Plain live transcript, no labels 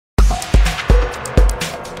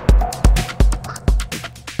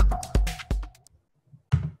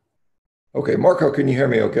Okay, Marco, can you hear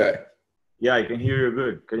me okay? Yeah, I can hear you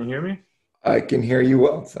good. Can you hear me? I can hear you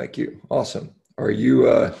well. Thank you. Awesome.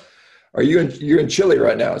 You're in Chile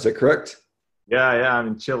right now, is that correct? Yeah, I'm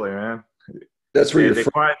in Chile, man. That's where you're The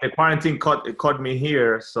from. the quarantine caught me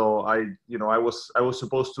here, so I was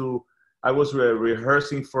supposed to I was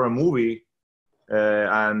rehearsing for a movie,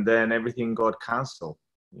 and then everything got canceled.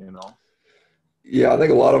 You know. Yeah, I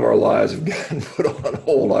think a lot of our lives have gotten put on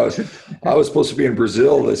hold. I was supposed to be in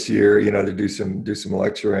Brazil this year, to do some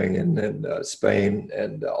lecturing, and then Spain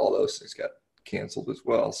and all those things got canceled as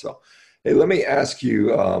well. So, hey, let me ask you,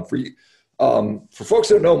 for folks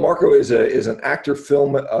that don't know, Marco is an actor,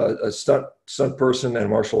 film, a stunt person, and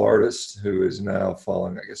martial artist who is now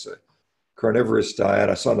following, I guess, a carnivorous diet.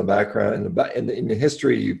 I saw in the background in the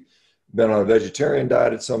history you've been on a vegetarian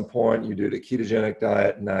diet at some point. You did a ketogenic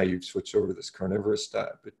diet, and now you've switched over to this carnivorous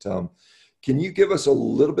diet. But can you give us a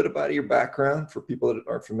little bit about your background for people that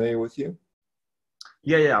aren't familiar with you?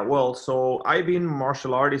 Yeah. Well, so I've been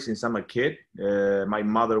martial artist since I'm a kid. My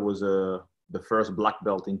mother was the first black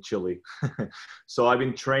belt in Chile. So I've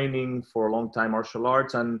been training for a long time martial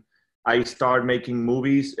arts, and I started making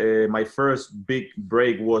movies. My first big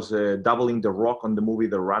break was doubling the Rock on the movie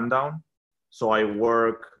The Rundown. So I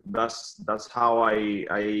work. That's how I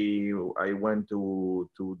went to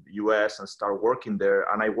US and started working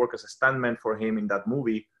there, and I work as a stuntman for him in that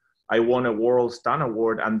movie. I won a World Stunt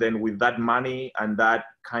Award, and then with that money and that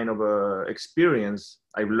kind of experience,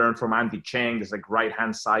 I've learned from Andy Cheng, this like right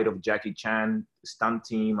hand side of Jackie Chan stunt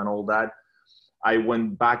team and all that. I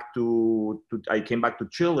went back to I came back to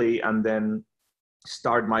Chile and then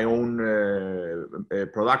start my own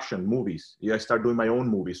production movies. Yeah, I start doing my own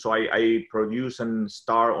movies. So I produce and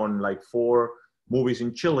star on like 4 movies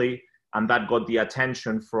in Chile, and that got the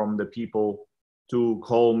attention from the people to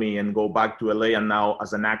call me and go back to LA. And now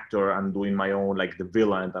as an actor, I'm doing my own like the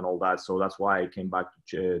villain and all that. So that's why I came back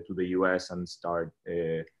to the US and start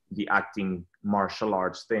the acting martial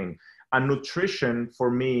arts thing. And nutrition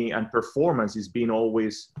for me and performance has been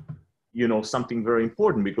always something very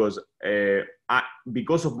important because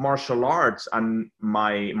because of martial arts and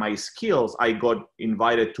my skills, I got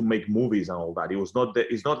invited to make movies and all that.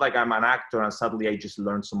 It's not like I'm an actor and suddenly I just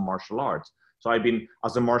learned some martial arts. So I've been,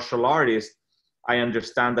 as a martial artist, I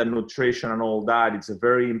understand that nutrition and all that, it's a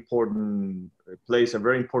very important, plays a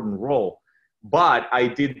very important role. But I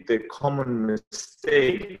did the common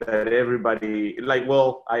mistake that everybody like.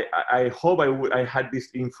 Well, I hope I had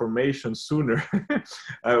this information sooner.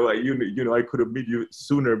 I could have met you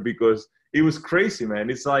sooner because it was crazy,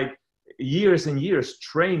 man. It's like years and years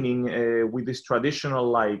training with this traditional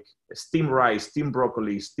like steamed rice, steamed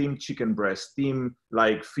broccoli, steamed chicken breast, steamed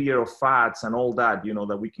like fear of fats and all that.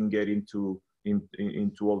 That we can get into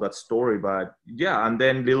all that story. But yeah, and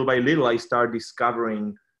then little by little, I start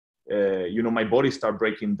discovering my body start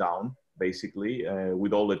breaking down basically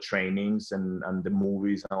with all the trainings and the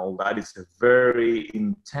movies and all that. It's very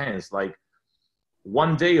intense. Like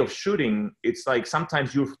one day of shooting, it's like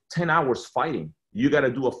sometimes you're 10 hours fighting. You got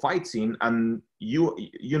to do a fight scene, and you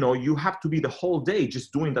have to be the whole day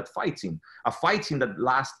just doing that fight scene. A fight scene that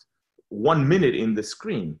lasts 1 minute in the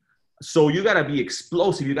screen. So you got to be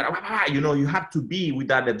explosive. You got to, you have to be with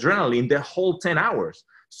that adrenaline the whole 10 hours.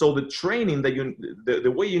 So the training that the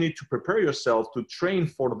way you need to prepare yourself to train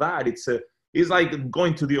for that, it's like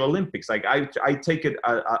going to the Olympics. Like I take it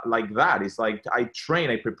like that. It's like I train,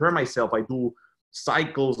 I prepare myself, I do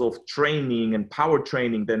cycles of training and power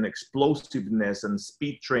training, then explosiveness and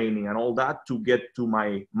speed training and all that to get to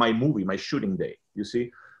my movie, my shooting day. You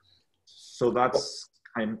see, so that's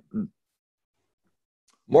kind.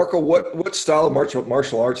 Marco, what style of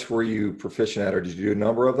martial arts were you proficient at, or did you do a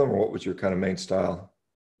number of them, or what was your kind of main style?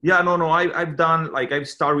 Yeah, no. I've done like I've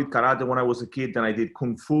started with karate when I was a kid. Then I did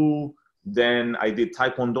kung fu. Then I did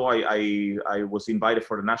taekwondo. I was invited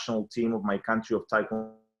for the national team of my country of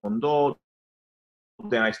taekwondo.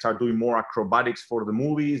 Then I started doing more acrobatics for the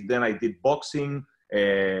movies. Then I did boxing,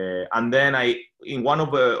 and then in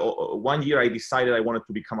one year I decided I wanted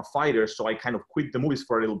to become a fighter. So I kind of quit the movies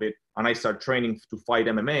for a little bit, and I started training to fight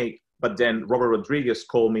MMA. But then Robert Rodriguez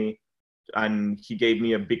called me, and he gave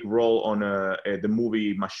me a big role on the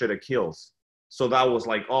movie Machete Kills. So that was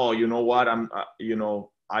like, oh, you know what?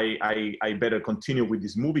 I better continue with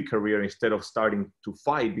this movie career instead of starting to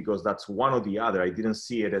fight, because that's one or the other. I didn't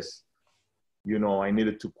see it as, I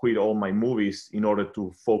needed to quit all my movies in order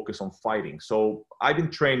to focus on fighting. So I've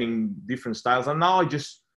been training different styles, and now I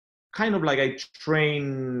just kind of like I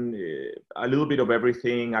train a little bit of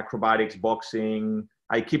everything: acrobatics, boxing.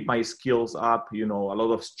 I keep my skills up, a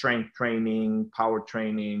lot of strength training, power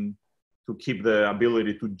training, to keep the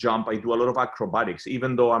ability to jump. I do a lot of acrobatics,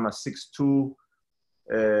 even though I'm a 6'2",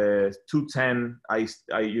 210.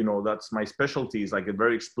 You know, that's my specialty, is like a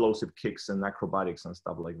very explosive kicks and acrobatics and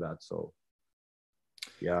stuff like that. So,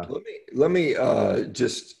 yeah. Let me I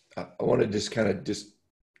want to just kind of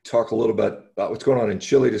talk a little bit about what's going on in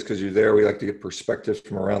Chile, just because you're there. We like to get perspectives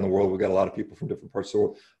from around the world. We've got a lot of people from different parts of the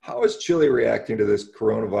world. How is Chile reacting to this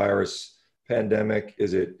coronavirus pandemic?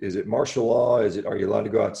 Is it martial law? Are you allowed to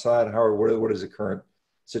go outside? What is the current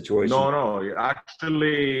situation? No,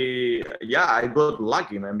 actually, yeah, I got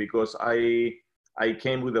lucky, man, because I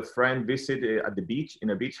came with a friend visit at the beach, in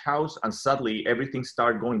a beach house, and suddenly everything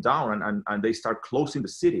started going down, and they start closing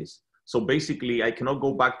the cities. So basically, I cannot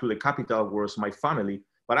go back to the capital where it's my family.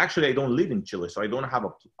 But actually, I don't live in Chile, so I don't have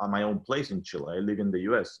my own place in Chile. I live in the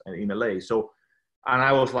US, in LA. So, and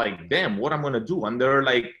I was like, damn, what I'm gonna do? And they're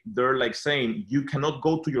like saying, you cannot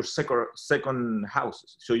go to your second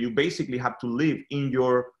houses. So you basically have to live in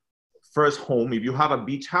your first home. If you have a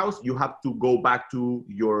beach house, you have to go back to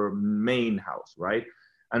your main house, right?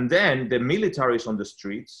 And then the military is on the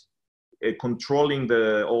streets, controlling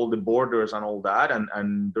all the borders and all that,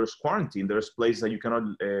 and there's quarantine. There's places that you cannot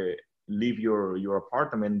leave your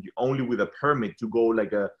apartment only with a permit to go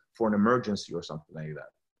for an emergency or something like that.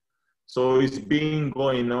 So it's been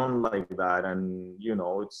going on like that, and you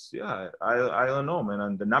know, it's, yeah, I don't know, man,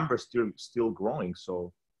 and the numbers still growing.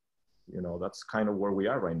 So, you know, that's kind of where we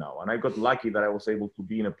are right now. And I got lucky that I was able to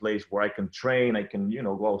be in a place where I can train, I can, you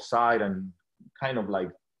know, go outside and kind of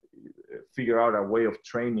like figure out a way of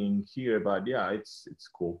training here. But yeah, it's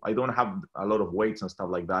cool. I don't have a lot of weights and stuff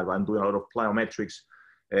like that, but I'm doing a lot of plyometrics,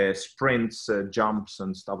 sprints, jumps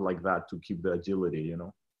and stuff like that to keep the agility, you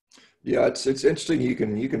know. Yeah, it's interesting. You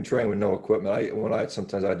can train with no equipment.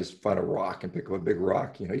 Sometimes I just find a rock and pick up a big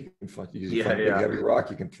rock. You know, you can find a big heavy rock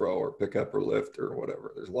you can throw or pick up or lift or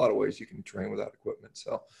whatever. There's a lot of ways you can train without equipment.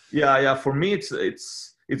 So yeah. For me,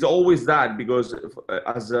 it's always that, because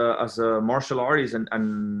as a martial artist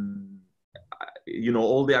and you know,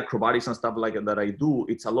 all the acrobatics and stuff like that I do,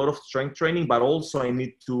 it's a lot of strength training, but also I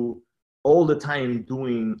need to all the time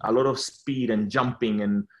doing a lot of speed and jumping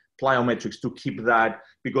and plyometrics to keep that,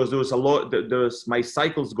 because there's my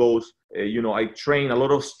cycles goes, you know, I train a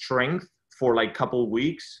lot of strength for like couple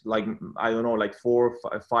weeks, like, I don't know, like 4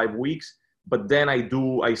 or 5 weeks. But then I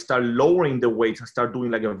start lowering the weights. I start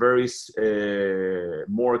doing like a very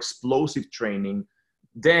more explosive training.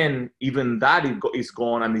 Then even that is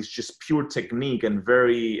gone, and it's just pure technique and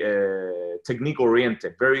very technique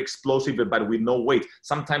oriented, very explosive, but with no weight.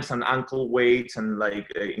 Sometimes an ankle weights and like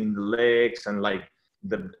in the legs and like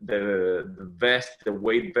the vest, the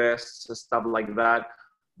weight vests, stuff like that.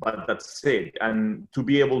 But that's it. And to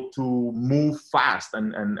be able to move fast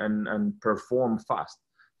and perform fast.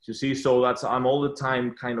 You see, so I'm all the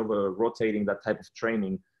time kind of rotating that type of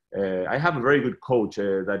training. I have a very good coach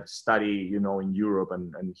that study, you know, in Europe,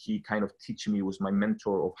 and he kind of was my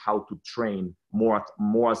mentor of how to train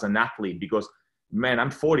more as an athlete, because, man, I'm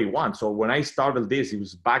 41. So when I started this, it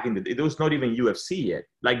was back it was not even UFC yet.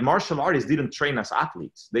 Like, martial artists didn't train as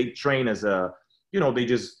athletes. They train as you know, they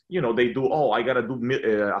just, you know, they do, I got to do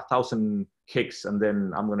 1,000 kicks and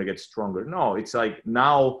then I'm going to get stronger. No, it's like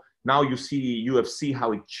now you see UFC,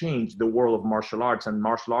 how it changed the world of martial arts, and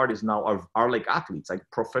martial artists now are like athletes, like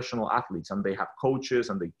professional athletes, and they have coaches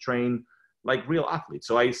and they train like real athletes.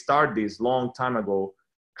 So I started this long time ago,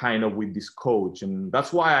 kind of with this coach. And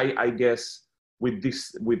that's why I guess with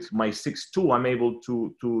my 6'2", I'm able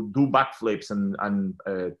to do backflips and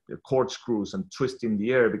corkscrews and twist in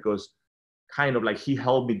the air, because kind of like he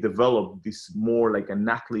helped me develop this more like an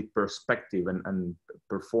athlete perspective and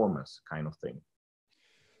performance kind of thing.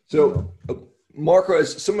 So, Marko,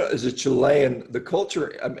 as a Chilean, the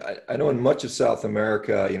culture, I know in much of South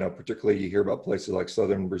America, you know, particularly you hear about places like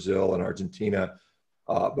southern Brazil and Argentina,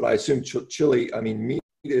 but I assume Chile, I mean, meat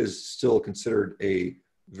is still considered a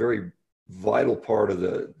very vital part of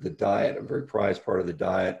the diet, a very prized part of the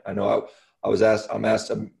diet. I know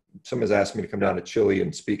someone's asked me to come down to Chile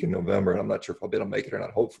and speak in November, and I'm not sure if I'll be able to make it or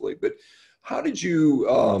not, hopefully. But how did you,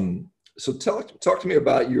 so talk to me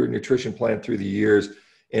about your nutrition plan through the years.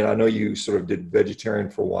 And I know you sort of did vegetarian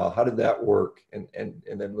for a while. How did that work? And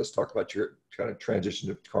then let's talk about your kind of transition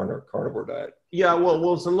to carnivore diet. Yeah,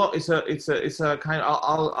 well, it's a lot. It's a kind of,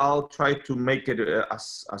 I'll try to make it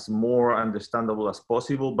as more understandable as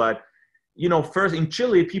possible. But, you know, first, in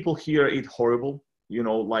Chile, people here eat horrible. You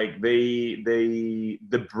know, like the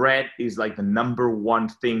bread is like the number one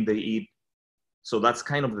thing they eat. So that's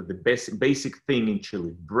kind of the basic thing in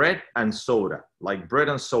Chile, bread and soda, like bread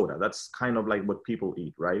and soda. That's kind of like what people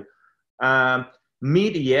eat, right?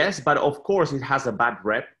 Meat, yes, but of course it has a bad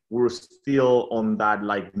rep. we're still on that,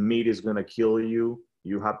 like, meat is going to kill you.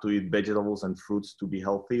 You have to eat vegetables and fruits to be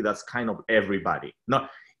healthy. That's kind of everybody.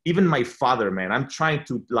 Not even my father, man. I'm trying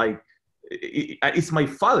to, like, it's my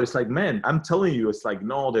father. It's like, man, I'm telling you, it's like,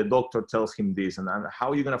 no, the doctor tells him this. And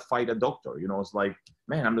how are you going to fight a doctor? You know, it's like,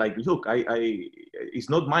 man, I'm like, look, it's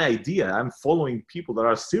not my idea. I'm following people that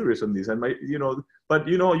are serious on this. And but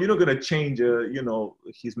you're not going to change,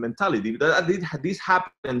 his mentality. This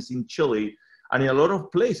happens in Chile and in a lot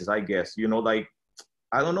of places, I guess, like,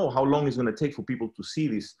 I don't know how long it's going to take for people to see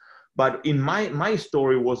this. But in my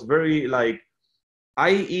story was very, like,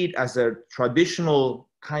 I eat as a traditional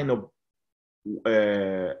kind of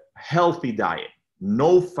healthy diet.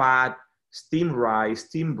 No fat, steamed rice,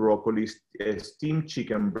 steamed broccoli, steamed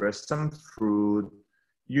chicken breast, some fruit.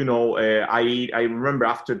 I remember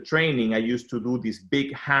after training, I used to do this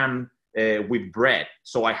big ham with bread.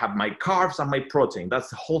 So I have my carbs and my protein. That's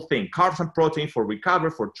the whole thing. Carbs and protein for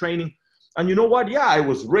recovery, for training. And you know what? Yeah, I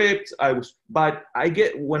was ripped. But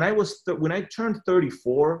when I turned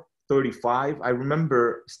 34, 35, I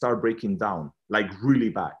remember start breaking down, like, really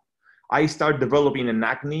bad. I start developing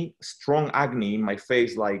strong acne in my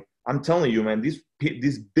face. Like, I'm telling you, man, these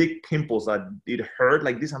big pimples that it hurt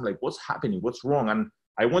like this. I'm like, what's happening? What's wrong? And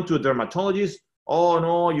I went to a dermatologist. Oh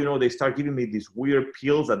no, they start giving me these weird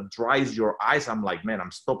pills that dries your eyes. I'm like, man,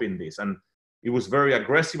 I'm stopping this. And it was very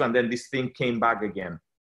aggressive. And then this thing came back again.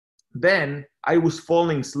 Then I was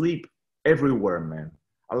falling asleep everywhere, man.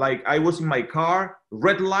 Like, I was in my car,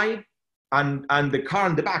 red light, and the car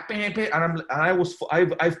in the back, bang, bang, and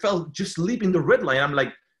I felt just sleep in the red light. I'm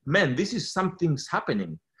like, man, this is something's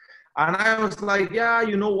happening. And I was like, yeah,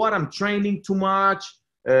 you know what? I'm training too much.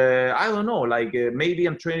 I don't know, like, maybe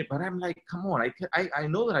I'm training, but I'm like, come on, I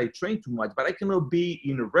know that I train too much, but I cannot be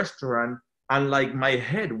in a restaurant and, like, my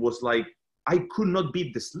head was like, I could not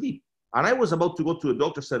beat the sleep. And I was about to go to a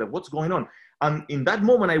doctor, said, what's going on? And in that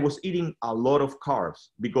moment, I was eating a lot of carbs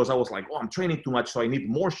because I was like, oh, I'm training too much, so I need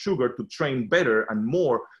more sugar to train better and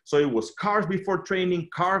more. So it was carbs before training,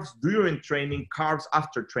 carbs during training, carbs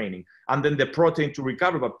after training, and then the protein to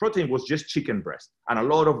recover. But protein was just chicken breast and a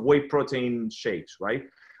lot of whey protein shakes, right?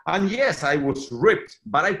 And yes, I was ripped,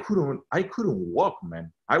 but I couldn't walk,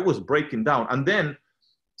 man. I was breaking down. And then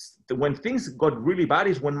when things got really bad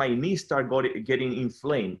is when my knees started getting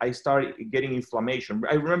inflamed. I started getting inflammation.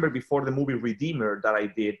 I remember before the movie Redeemer that I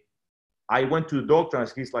did, I went to the doctor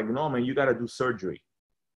and he's like, no, man, you got to do surgery.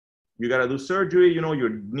 You got to do surgery. Your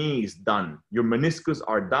knee is done. Your meniscus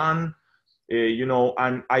are done.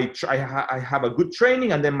 And I have a good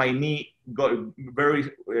training, and then my knee got very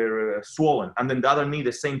swollen. And then the other knee,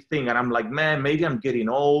 the same thing. And I'm like, man, maybe I'm getting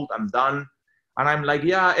old. I'm done. And I'm like,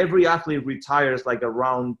 yeah, every athlete retires like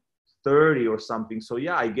around 30 or something. So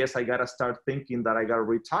yeah, I guess I got to start thinking that I got to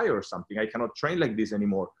retire or something. I cannot train like this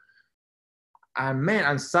anymore. And man,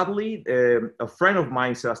 and suddenly a friend of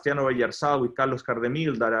mine, Sebastiano Vallarzal with Carlos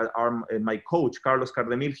Cardemil, that are my coach, Carlos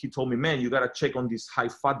Cardemil, he told me, man, you got to check on this high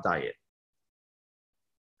fat diet.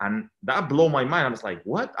 And that blew my mind. I was like,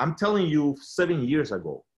 what? I'm telling you 7 years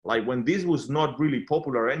ago, like when this was not really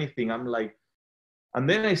popular or anything, I'm like, and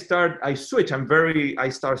then I switch. I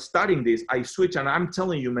start studying this. I switch, and I'm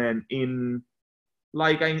telling you, man, in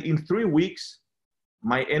 3 weeks,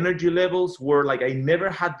 my energy levels were like, I never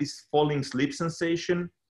had this falling sleep sensation.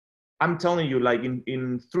 I'm telling you, like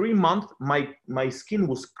in 3 months, my skin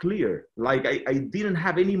was clear. Like I didn't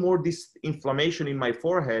have any more this inflammation in my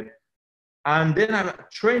forehead. And then I'm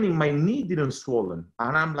training, my knee didn't swollen.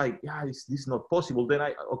 And I'm like, yeah, this is not possible. Then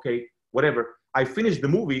okay, whatever. I finished the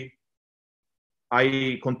movie.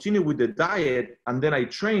 I continued with the diet, and then I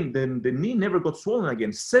trained, then the knee never got swollen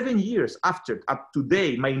again. 7 years after, up to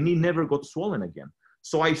date, my knee never got swollen again.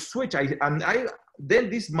 So I switched,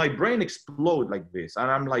 then my brain exploded like this.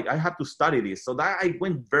 And I'm like, I have to study this. So that I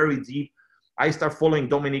went very deep. I started following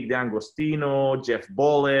Dominic D'Agostino, Jeff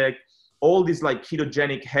Bolek, all these like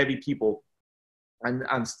ketogenic heavy people,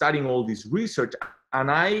 and studying all this research.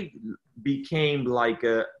 And I became like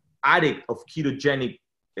an addict of ketogenic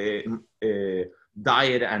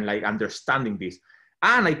diet and like understanding this.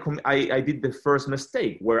 And I did the first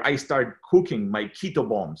mistake where I started cooking my keto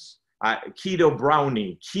bombs, keto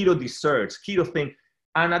brownie, keto desserts, keto thing.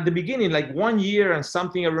 And at the beginning, like 1 year and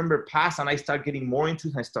something, I remember passed, and I started getting more into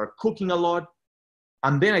it. I started cooking a lot.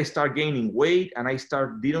 And then I started gaining weight, and I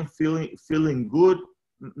didn't feeling good.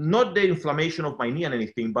 Not the inflammation of my knee and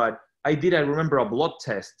anything, but I remember a blood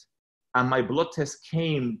test, and my blood test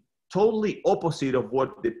came totally opposite of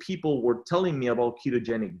what the people were telling me about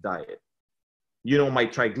ketogenic diet. My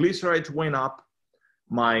triglycerides went up.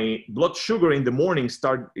 My blood sugar in the morning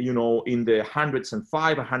started, in the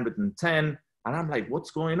 105, 110. And I'm like,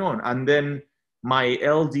 what's going on? And then my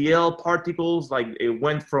LDL particles, like it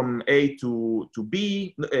went from A to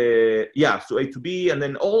B, so A to B, and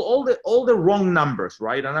then all the wrong numbers,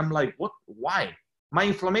 right? And I'm like, what? Why? My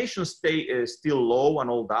inflammation stay still low and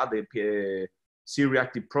all that, the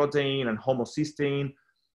C-reactive protein and homocysteine.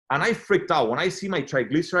 And I freaked out when I see my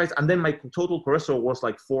triglycerides, and then my total cholesterol was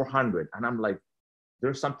like 400. And I'm like,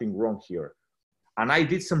 there's something wrong here. And I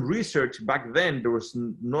did some research back then. There was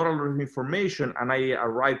not a lot of information, and I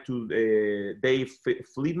arrived to Dave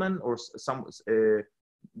Friedman or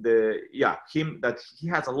him, that he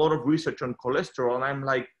has a lot of research on cholesterol. And I'm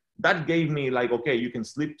like, that gave me like, okay, you can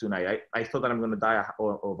sleep tonight. I thought that I'm going to die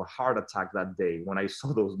of a heart attack that day when I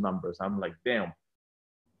saw those numbers. I'm like, damn.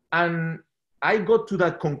 And I got to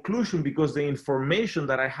that conclusion because the information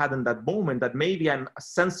that I had in that moment, that maybe I'm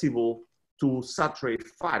sensible to saturated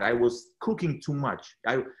fat. I was cooking too much.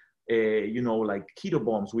 Like keto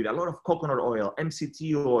bombs with a lot of coconut oil,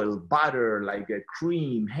 MCT oil, butter, like a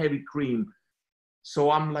cream, heavy cream.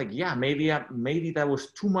 So I'm like, yeah, maybe that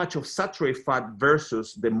was too much of saturated fat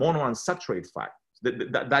versus the monounsaturated fat.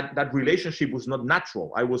 That relationship was not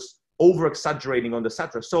natural. I was over exaggerating on the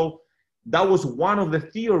saturated. So that was one of the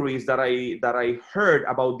theories that I heard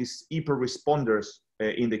about these hyper responders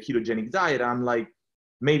in the ketogenic diet. I'm like,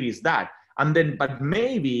 maybe it's that. And then, but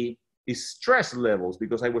maybe it's stress levels,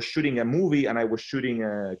 because I was shooting a movie and I was shooting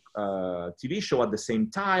a TV show at the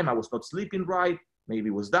same time. I was not sleeping right. Maybe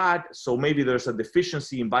it was that. So maybe there's a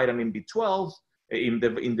deficiency in vitamin B12, in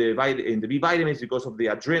the B vitamins, because of the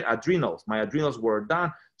adrenals. My adrenals were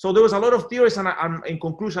down. So there was a lot of theories, and I'm in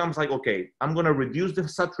conclusion, I was like, okay, I'm gonna reduce the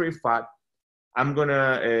saturated fat. I'm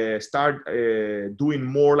gonna start doing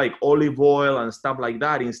more like olive oil and stuff like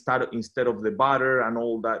that instead of the butter and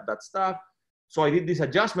all that stuff. So I did this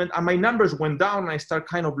adjustment, and my numbers went down, and I start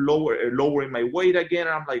kind of lowering my weight again.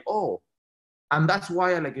 And I'm like, oh, and that's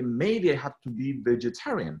why maybe I have to be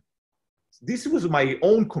vegetarian. This was my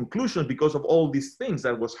own conclusion because of all these things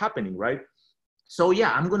that was happening, right? So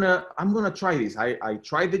yeah, I'm gonna try this. I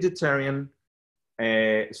tried vegetarian.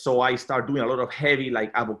 So I start doing a lot of heavy,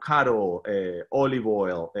 like avocado, olive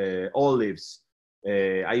oil, olives.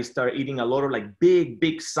 I start eating a lot of like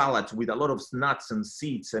big salads with a lot of nuts and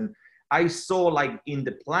seeds. And I saw like in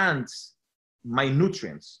the plants, my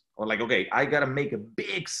nutrients, or like, okay, I gotta make a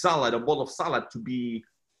big salad, a bowl of salad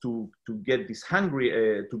to get this hungry,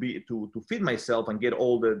 to feed myself and get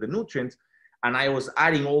all the nutrients. And I was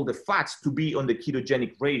adding all the fats to be on the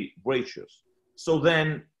ketogenic ratios. So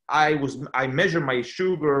then I measured my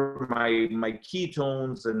sugar, my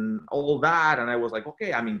ketones and all that. And I was like,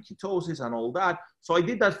 okay, I'm in ketosis and all that. So I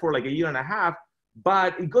did that for like a year and a half,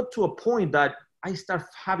 but it got to a point that I started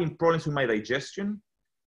having problems with my digestion.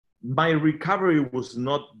 My recovery was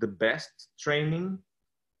not the best training,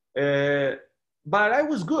 but I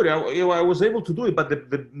was good. I was able to do it. But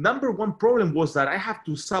the number one problem was that I have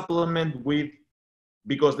to supplement with,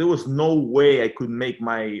 because there was no way I could make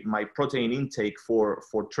my protein intake for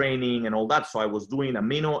training and all that. So I was doing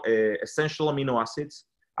essential amino acids.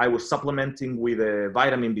 I was supplementing with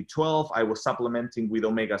vitamin B12. I was supplementing with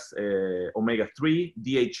omega-3,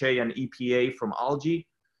 DHA and EPA from algae.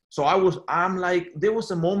 So I'm like, there was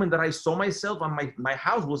a moment that I saw myself, and my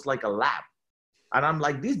house was like a lab. And I'm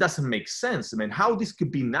like, this doesn't make sense. I mean, how this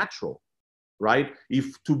could be natural, right?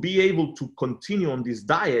 If to be able to continue on this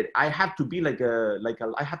diet, I have to be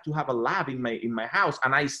I have to have a lab in my house.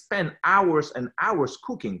 And I spend hours and hours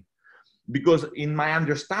cooking, because in my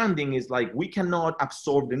understanding is like, we cannot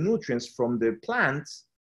absorb the nutrients from the plants.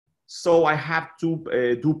 So I have to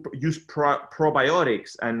use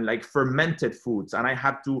probiotics and like fermented foods. And I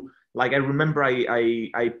have to, like, I remember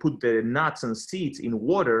I put the nuts and seeds in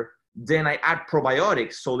water, then I add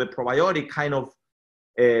probiotics. So the probiotic kind of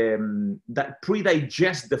that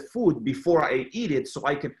pre-digest the food before I eat it. So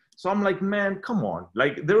I'm like, man, come on.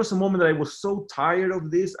 Like, there was a moment that I was so tired of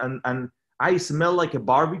this, and I smelled like a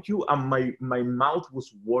barbecue, and my mouth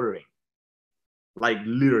was watering, like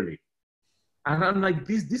literally. And I'm like,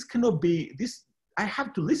 this cannot be this. I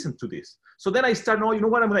have to listen to this. So then I start, no, you know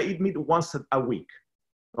what? I'm going to eat meat once a week.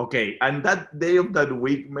 Okay. And that day of that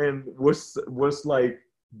week, man, was like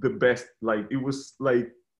the best. Like, it was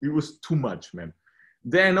too much, man.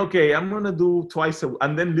 Then, okay, I'm going to do twice a week.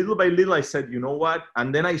 And then little by little, I said, you know what?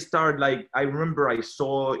 And then I started, like, I remember I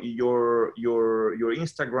saw your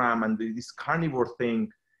Instagram and this carnivore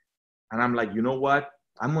thing. And I'm like, you know what?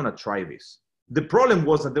 I'm going to try this. The problem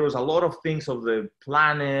was that there was a lot of things of the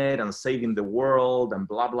planet and saving the world and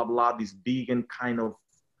blah, blah, blah, this vegan kind of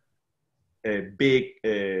big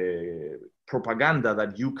propaganda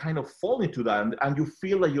that you kind of fall into that, and you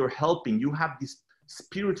feel that you're helping. You have this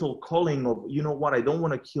spiritual calling of, you know what, I don't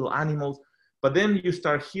want to kill animals. But then you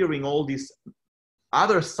start hearing all this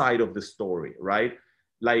other side of the story, right?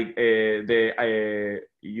 Like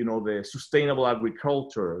you know, the sustainable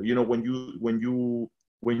agriculture. You know, when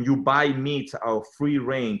you buy meat of free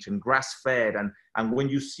range and grass fed, and when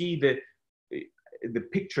you see the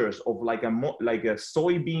pictures of like a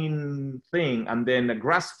soybean thing and then a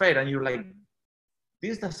grass fed, and you're like,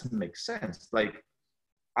 this doesn't make sense. Like,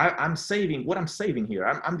 I'm saving what I'm saving here.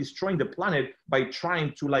 I'm destroying the planet by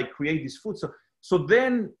trying to like create this food. So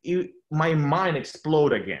then my mind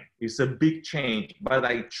explode again. It's a big change, but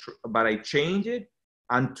I change it.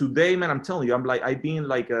 And today, man, I'm telling you, I'm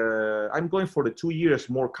going for the 2 years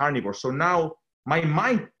more carnivore. So now my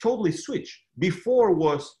mind totally switched. Before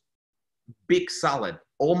was big salad,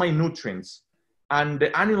 all my nutrients, and the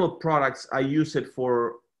animal products, I use it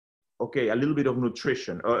for, okay, a little bit of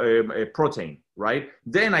nutrition, protein, right?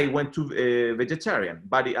 Then I went to vegetarian,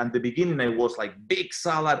 but at the beginning I was like big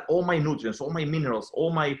salad, all my nutrients, all my minerals,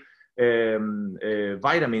 all my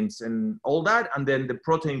vitamins and all that. And then the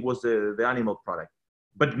protein was the animal product.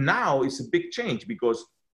 But now it's a big change because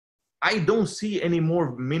I don't see any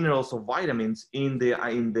more minerals or vitamins in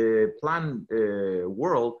the plant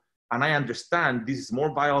world. And I understand this is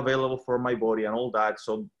more bioavailable for my body and all that.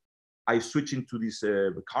 So I switch into this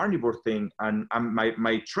carnivore thing, and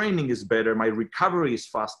my training is better. My recovery is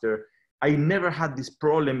faster. I never had this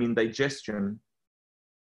problem in digestion.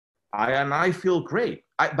 I feel great.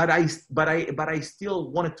 But I still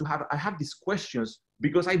wanted to have. I have these questions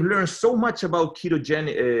because I've learned so much about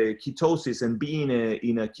ketosis and being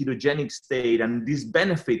in a ketogenic state and these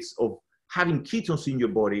benefits of having ketones in your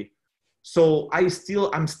body. So I'm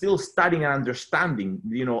still studying and understanding,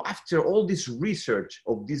 you know, after all this research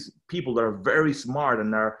of these people that are very smart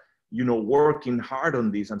and are, you know, working hard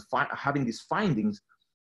on this and having these findings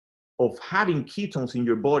of having ketones in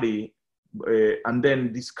your body, and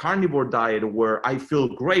then this carnivore diet where I feel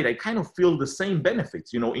great. I kind of feel the same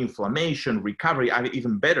benefits, you know, inflammation, recovery,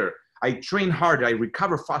 even better. I train harder, I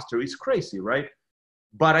recover faster. It's crazy, right?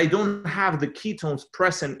 But I don't have the ketones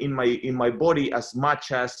present in my body as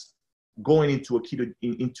much as going into a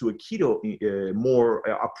keto more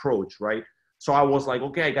approach, right? So I was like,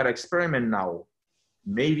 okay, I got to experiment now.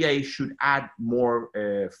 Maybe I should add more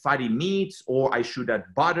fatty meats, or I should add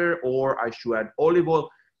butter, or I should add olive oil.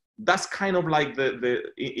 That's kind of like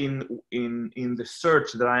in the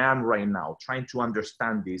search that I am right now, trying to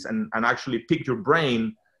understand this and actually pick your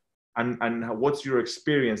brain and what's your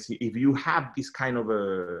experience if you have this kind of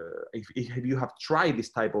if you have tried this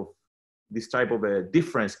type of a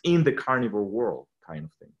difference in the carnivore world, kind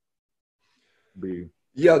of thing.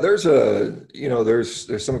 Yeah, there's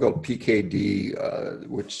something called PKD,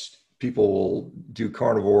 which people will do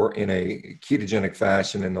carnivore in a ketogenic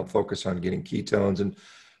fashion, and they'll focus on getting ketones. And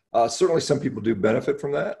certainly some people do benefit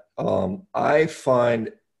from that. I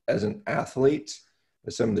find as an athlete,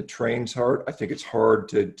 as someone that trains hard, I think it's hard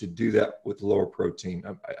to do that with lower protein.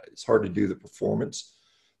 It's hard to do the performance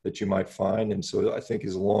that you might find. And so I think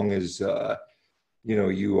as long as,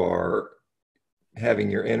 you are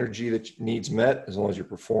having your energy that needs met, as long as you're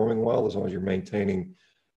performing well, as long as you're maintaining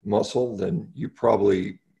muscle, then you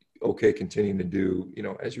probably okay continuing to do,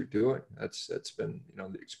 as you're doing. That's been,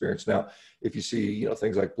 the experience. Now, if you see,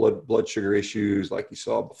 things like blood sugar issues like you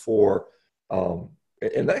saw before,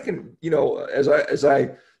 and that can, as I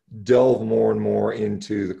delve more and more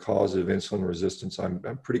into the cause of insulin resistance, I'm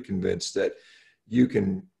pretty convinced that you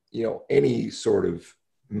can, any sort of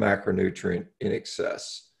macronutrient in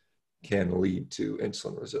excess can lead to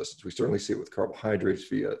insulin resistance. We certainly see it with carbohydrates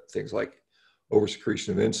via things like oversecretion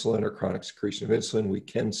of insulin or chronic secretion of insulin. We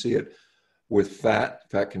can see it with fat.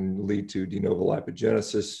 Fat can lead to de novo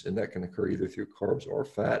lipogenesis, and that can occur either through carbs or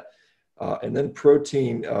fat. And then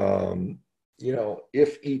protein,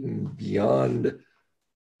 if eaten beyond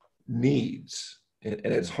needs, and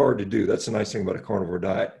it's hard to do. That's the nice thing about a carnivore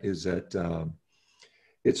diet is that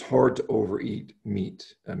it's hard to overeat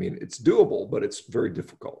meat. I mean, it's doable, but it's very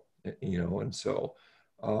difficult, and so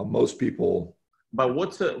most people. But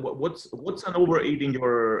what's an overeat in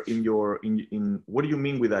what do you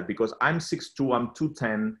mean with that? Because I'm 6'2", I'm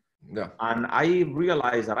 210, yeah, and I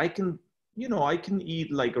realize that I can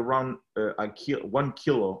eat like around 1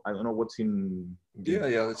 kilo. I don't know what's in.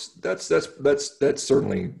 Yeah. That's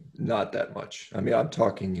certainly not that much. I mean, I'm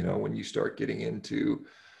talking, when you start getting into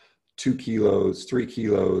 2 kilos, 3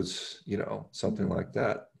 kilos, something like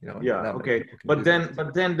that. Yeah. Okay. But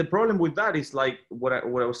then the problem with that is like what I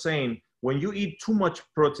was saying. When you eat too much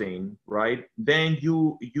protein, right, then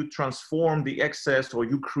you transform the excess, or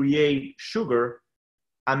you create sugar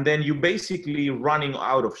and then you basically running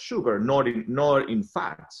out of sugar, not in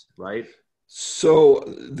fats, right? So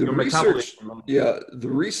the Your research, metabolism. yeah, the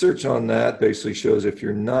research on that basically shows if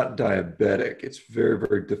you're not diabetic, it's very,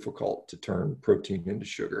 very difficult to turn protein into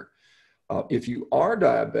sugar. If you are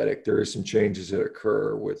diabetic, there are some changes that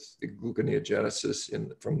occur with the gluconeogenesis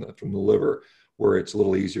from the liver, where it's a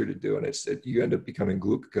little easier to do, and it's that you end up becoming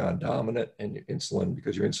glucagon dominant, and your insulin,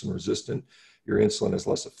 because you're insulin resistant, your insulin is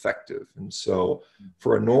less effective. And so,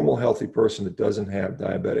 for a normal healthy person that doesn't have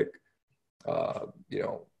diabetic, you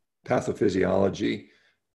know, pathophysiology,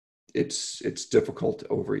 it's difficult to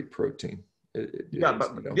overeat protein. Yeah,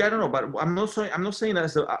 but You know. yeah, I don't know, but I'm not saying that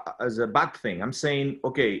as a bad thing. I'm saying,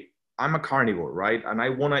 okay, I'm a carnivore, right? And I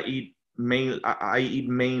want to eat I eat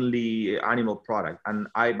mainly animal product, and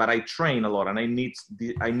but I train a lot, and I need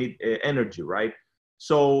energy, right?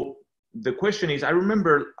 So the question is, I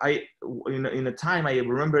remember in a time I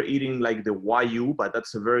remember eating like the Wagyu, but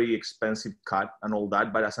that's a very expensive cut and all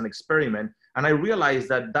that, but as an experiment, and I realized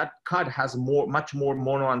that that cut has much more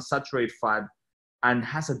monounsaturated fat and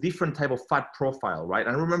has a different type of fat profile, right?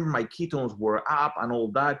 And I remember my ketones were up and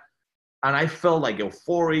all that, and I felt like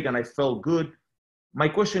euphoric and I felt good. My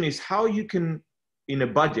question is how you can, in a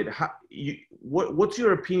budget, what's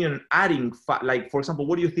your opinion adding fat? Like, for example,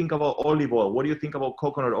 what do you think about olive oil? What do you think about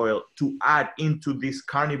coconut oil to add into this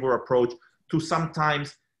carnivore approach to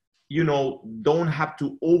sometimes, you know, don't have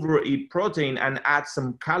to overeat protein and add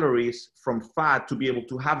some calories from fat to be able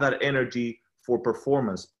to have that energy for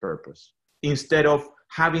performance purpose, instead of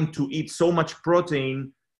having to eat so much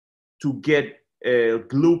protein to get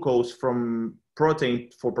glucose from protein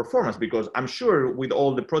for performance? Because I'm sure with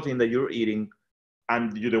all the protein that you're eating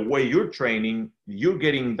and the way you're training, you're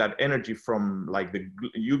getting that energy from like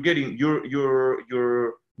you're getting your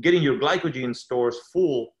glycogen stores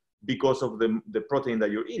full because of the protein that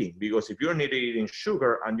you're eating. Because if you're not eating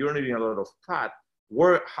sugar and you're eating a lot of fat,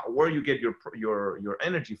 where you get your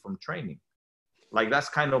energy from training? Like, that's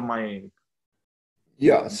kind of my.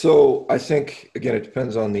 Yeah, so I think again it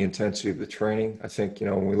depends on the intensity of the training. I think, you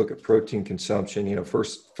know, when we look at protein consumption, you know,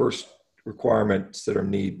 first requirements that are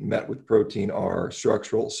met with protein are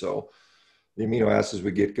structural. So the amino acids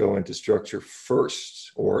we get go into structure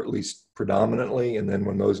first, or at least predominantly, and then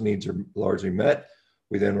when those needs are largely met,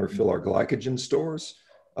 we then refill our glycogen stores.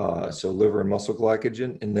 So liver and muscle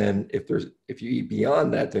glycogen, and then if you eat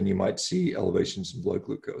beyond that, then you might see elevations in blood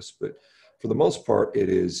glucose. But for the most part, it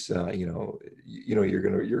is you're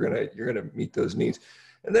gonna meet those needs,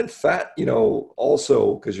 and then fat, you know,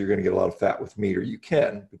 also because you're gonna get a lot of fat with meat, or you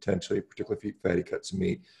can potentially, particularly if you eat fatty cuts of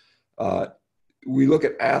meat. We look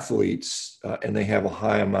at athletes, and they have a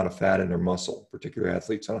high amount of fat in their muscle, particularly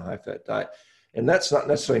athletes on a high fat diet, and that's not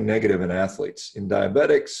necessarily negative in athletes. In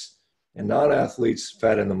diabetics and non-athletes,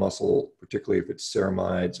 fat in the muscle, particularly if it's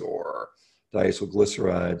ceramides or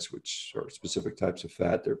diacylglycerides, which are specific types of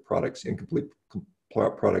fat, they're incomplete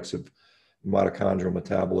products of mitochondrial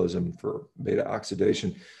metabolism for beta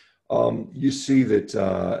oxidation. You see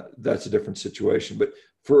that that's a different situation. But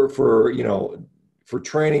for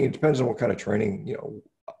training, it depends on what kind of training, you know,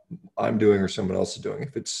 I'm doing or someone else is doing.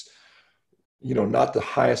 If it's, you know, not the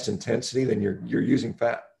highest intensity, then you're using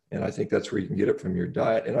fat. And I think that's where you can get it from your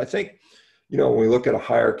diet. And I think, you know, when we look at a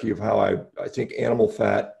hierarchy of how I think animal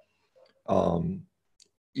fat,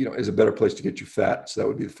 you know, is a better place to get your fat. So that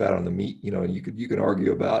would be the fat on the meat. You know, and you can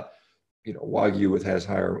argue about, you know, Wagyu has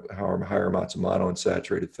higher amounts of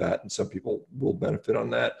monounsaturated fat, and some people will benefit on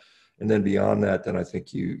that. And then beyond that, then I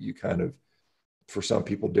think you kind of, for some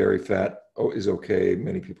people, dairy fat is okay.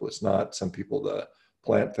 Many people it's not. Some people, the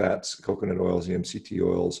plant fats, coconut oils, the MCT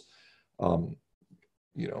oils,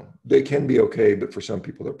 you know, they can be okay, but for some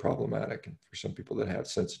people they're problematic, and for some people that have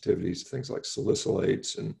sensitivities, things like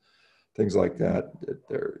salicylates and things like that,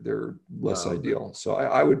 they're less ideal. So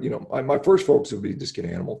I would, you know, my first focus would be just get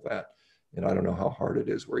animal fat. And I don't know how hard it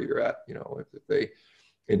is where you're at, you know, if they,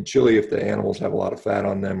 in Chile, if the animals have a lot of fat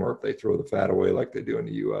on them, or if they throw the fat away like they do in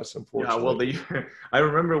the US, unfortunately. Yeah, well, I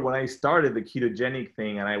remember when I started the ketogenic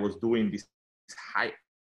thing and I was doing this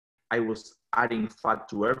I was adding fat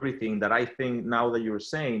to everything, that I think now that you're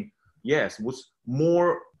saying, yes, was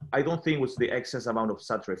more, I don't think it was the excess amount of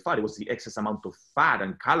saturated fat, it was the excess amount of fat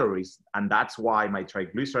and calories. And that's why my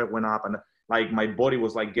triglyceride went up, and like my body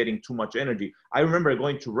was like getting too much energy. I remember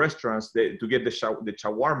going to restaurants to get the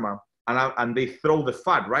shawarma, and they throw the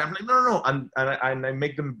fat, right? I'm like, no. And I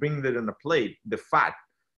make them bring it on a plate, the fat.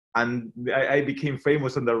 And I became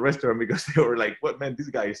famous in the restaurant because they were like, what, man, this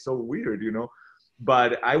guy is so weird, you know?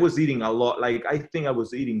 But I was eating a lot. Like, I think I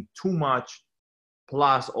was eating too much,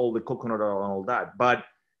 plus all the coconut oil and all that. But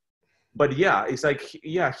but yeah, it's like,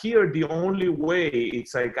 yeah, here the only way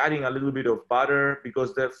it's like adding a little bit of butter,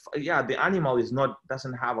 because the animal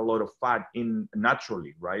doesn't have a lot of fat in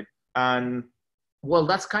naturally, right? And well,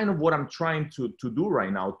 that's kind of what I'm trying to do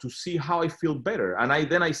right now, to see how I feel better. And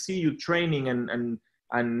then I see you training and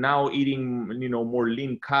now eating, more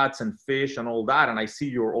lean cuts and fish and all that, and I see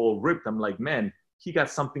you're all ripped. I'm like, man, he got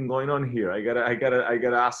something going on here. I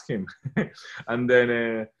gotta ask him. And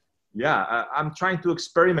then I'm trying to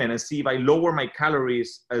experiment and see if I lower my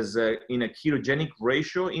calories in a ketogenic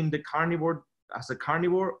ratio in the carnivore, as a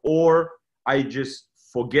carnivore, or I just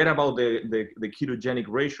forget about the ketogenic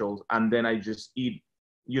ratios, and then I just eat,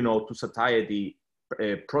 to satiety,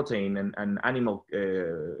 protein and animal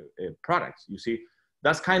products. You see,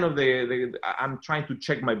 that's kind of I'm trying to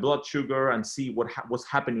check my blood sugar and see what's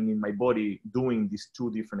happening in my body doing these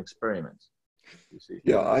two different experiments. You see?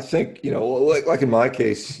 Yeah, I think, like in my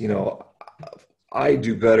case, I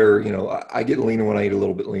do better, I get leaner when I eat a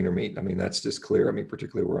little bit leaner meat. I mean, that's just clear. I mean,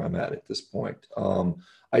 particularly where I'm at this point.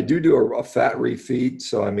 I do a fat refeed.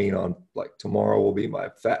 So, I mean, on like tomorrow will be my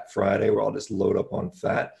Fat Friday, where I'll just load up on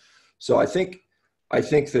fat. So I think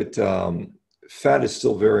that fat is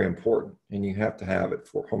still very important, and you have to have it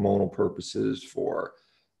for hormonal purposes, for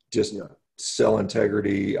just cell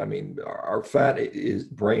integrity. I mean, our fat is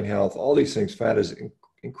brain health, all these things. Fat is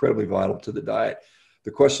incredibly vital to the diet.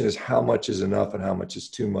 The question is how much is enough and how much is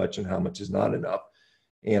too much and how much is not enough.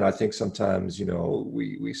 And I think sometimes,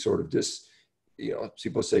 we sort of just,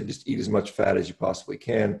 people say just eat as much fat as you possibly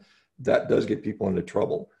can. That does get people into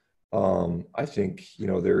trouble. I think,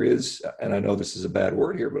 there is, and I know this is a bad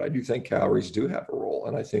word here, but I do think calories do have a role.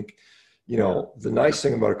 And I think, the nice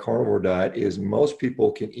thing about a carnivore diet is most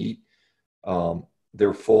people can eat,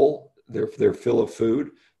 they're full, they're full of food.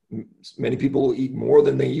 Many people will eat more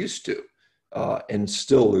than they used to, and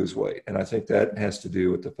still lose weight. And I think that has to do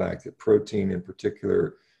with the fact that protein in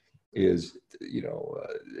particular is,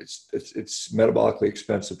 it's metabolically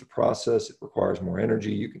expensive to process. It requires more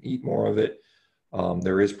energy. You can eat more of it.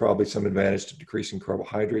 There is probably some advantage to decreasing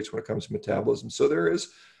carbohydrates when it comes to metabolism. So there is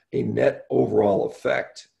a net overall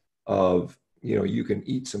effect of, you can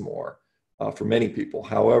eat some more for many people.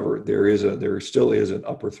 However, there still is an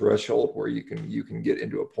upper threshold where you can get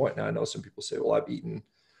into a point. Now, I know some people say, well, I've eaten,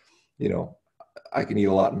 I can eat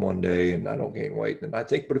a lot in one day and I don't gain weight. And I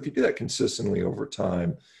think, but if you do that consistently over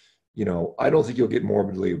time, I don't think you'll get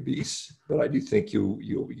morbidly obese, but I do think you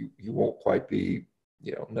won't quite be,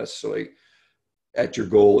 necessarily at your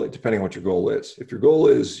goal, depending on what your goal is. If your goal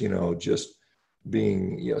is, just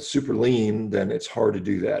being, super lean, then it's hard to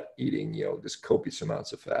do that eating, just copious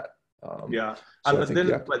amounts of fat. Yeah, So and I think, then,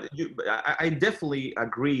 yeah. but I definitely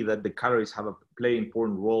agree that the calories play an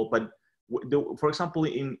important role. But for example,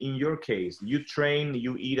 in your case, you train,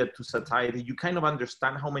 you eat it to satiety. You kind of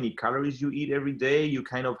understand how many calories you eat every day. You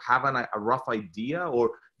kind of have a rough idea,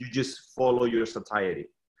 or you just follow your satiety.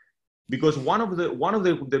 Because one of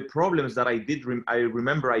the problems that I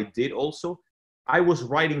remember I did also, I was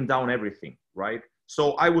writing down everything, right?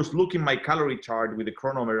 So I was looking my calorie chart with the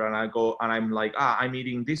chronometer, and I'm like, I'm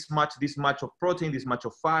eating this much of protein, this much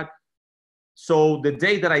of fat. So the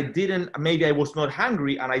day that maybe I was not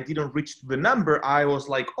hungry and I didn't reach the number, I was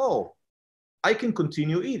like, oh, I can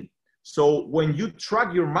continue eating. So when you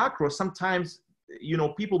track your macros, sometimes,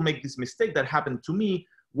 people make this mistake that happened to me,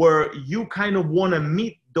 where you kind of want to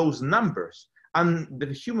meet those numbers. And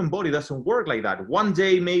the human body doesn't work like that. One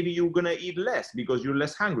day, maybe you're going to eat less because you're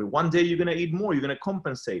less hungry. One day you're going to eat more, you're going to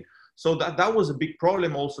compensate. So that was a big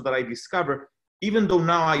problem also that I discovered, even though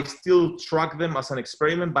now I still track them as an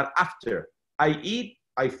experiment. But after I eat,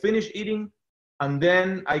 I finish eating, and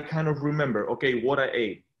then I kind of remember, okay, what I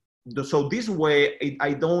ate. So this way,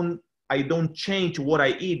 I don't change what I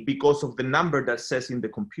eat because of the number that says in the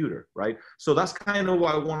computer, right? So that's kind of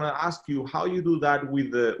what I want to ask you, how you do that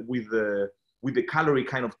with the calorie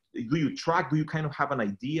kind of, do you track, do you kind of have an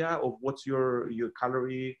idea of what's your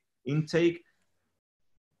calorie intake?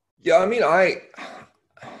 Yeah,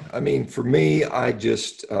 I mean, for me, I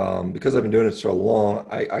just, because I've been doing it so long,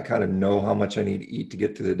 I kind of know how much I need to eat to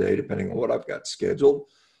get through the day, depending on what I've got scheduled.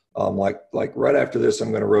 Like right after this,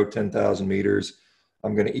 I'm going to row 10,000 meters.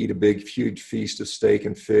 I'm going to eat a big, huge feast of steak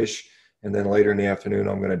and fish. And then later in the afternoon,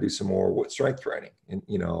 I'm going to do some more strength training. And,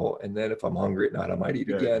 and then if I'm hungry at night, I might eat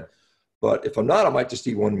again. But if I'm not, I might just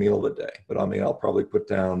eat one meal a day. But I mean, I'll probably put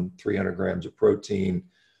down 300 grams of protein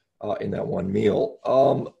in that one meal.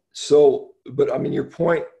 But I mean, your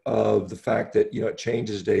point of the fact that, it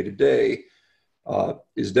changes day to day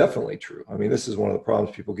is definitely true. I mean, this is one of the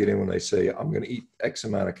problems people get in when they say, I'm going to eat X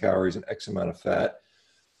amount of calories and X amount of fat.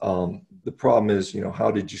 The problem is,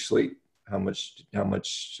 how did you sleep? how much,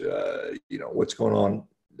 what's going on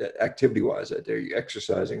activity wise that day. Are you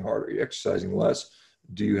exercising hard? Are you exercising less?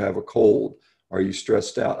 Do you have a cold? Are you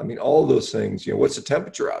stressed out? I mean, all of those things, what's the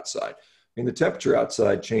temperature outside? I mean, the temperature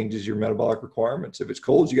outside changes your metabolic requirements. If it's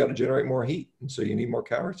cold, you got to generate more heat. And so you need more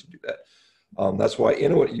calories to do that. That's why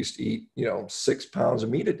Inuit used to eat, 6 pounds of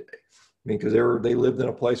meat a day. I mean, because they lived in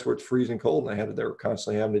a place where it's freezing cold, and they were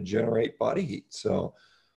constantly having to generate body heat. So,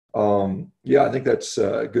 I think that's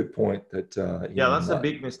a good point. That that's a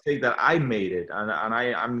big mistake that I made it, and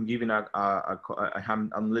I'm giving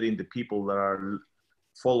I'm letting the people that are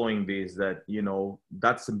following this that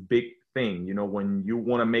that's a big thing. When you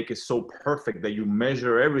want to make it so perfect that you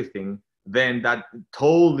measure everything, then that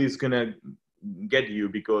totally is gonna get you,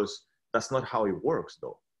 because that's not how it works,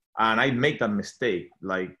 though. And I make that mistake,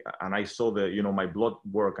 and I saw my blood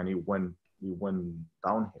work, and it went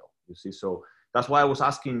downhill, you see. So that's why I was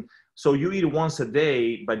asking. So you eat once a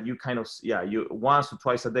day, but you kind of, you once or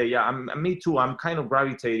twice a day. Yeah, me too. I'm kind of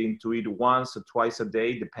gravitating to eat once or twice a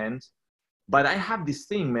day, depends. But I have this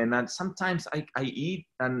thing, man, that sometimes I eat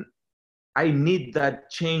and I need that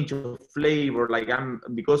change of flavor.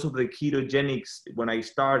 Because of the ketogenics, when I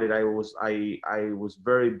started, I was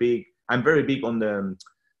very big. I'm very big on the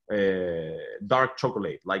dark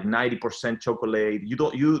chocolate, like 90% chocolate. You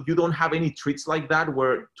don't have any treats like that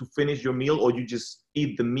where to finish your meal, or you just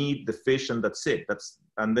eat the meat, the fish, and that's it.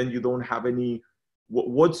 And then you don't have any.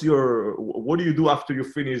 What do you do after you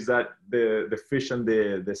finish the fish and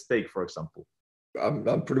the steak, for example?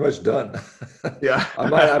 I'm pretty much done. Yeah. I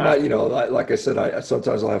might, like I said,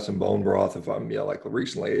 sometimes I'll have some bone broth if I'm, like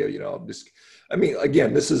recently,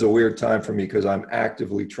 again, this is a weird time for me because I'm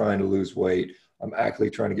actively trying to lose weight. I'm actively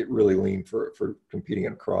trying to get really lean for competing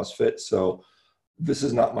in CrossFit. So this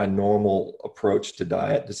is not my normal approach to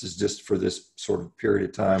diet. This is just for this sort of period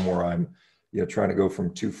of time where I'm, trying to go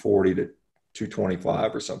from 240 to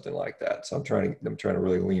 225 or something like that. So I'm trying to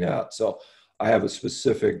really lean out. So I have a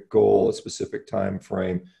specific goal, a specific time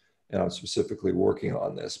frame, and I'm specifically working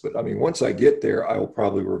on this. But I mean, once I get there, I will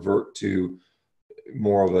probably revert to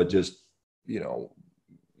more of a just,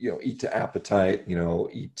 eat to appetite,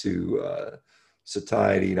 eat to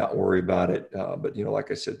satiety, not worry about it. But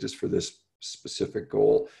like I said, just for this specific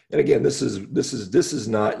goal. And again, this is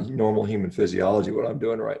not normal human physiology, what I'm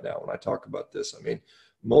doing right now when I talk about this. I mean,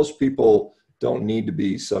 most people don't need to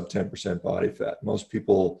be sub 10% body fat. Most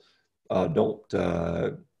people don't,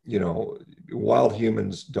 wild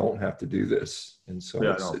humans don't have to do this. And so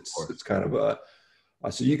it's kind of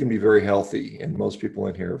so you can be very healthy. And most people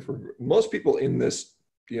in this,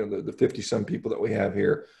 the 50 some people that we have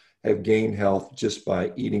here have gained health just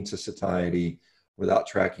by eating to satiety without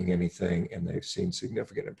tracking anything. And they've seen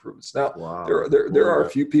significant improvements. Now, there are a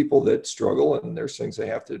few people that struggle, and there's things they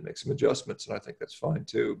have to make some adjustments. And I think that's fine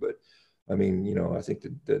too. But I mean, I think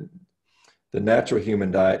that the natural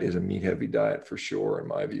human diet is a meat-heavy diet for sure, in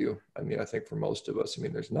my view. I mean, I think for most of us,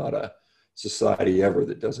 there's not a society ever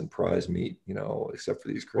that doesn't prize meat, except for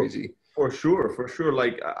these crazy. For sure.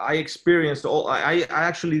 Like I experienced I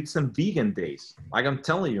actually did some vegan days. Like I'm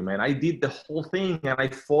telling you, man, I did the whole thing, and I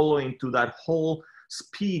follow into that whole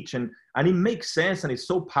speech, and it makes sense, and it's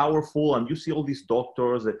so powerful. And you see all these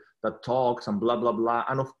doctors that talks and blah, blah, blah.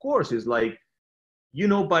 And of course it's like,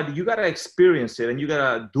 but you got to experience it, and you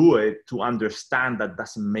got to do it to understand that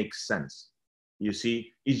doesn't make sense. You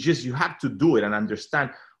see, it's just, you have to do it and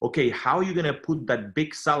understand, okay, how are you going to put that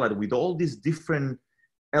big salad with all these different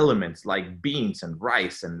elements like beans and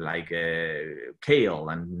rice and like kale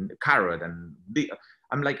and carrot and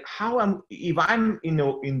I'm like, if I'm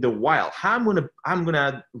in the wild, how I'm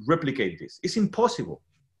gonna replicate this? It's impossible.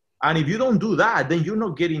 And if you don't do that, then you're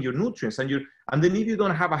not getting your nutrients, and then if you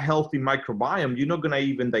don't have a healthy microbiome, you're not gonna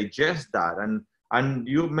even digest that, and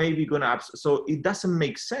you're maybe gonna so it doesn't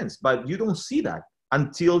make sense. But you don't see that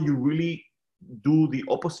until you really do the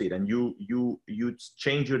opposite, and you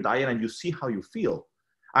change your diet, and you see how you feel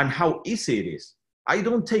and how easy it is. I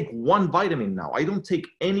don't take one vitamin now. I don't take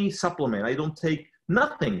any supplement. I don't take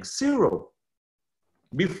nothing, zero.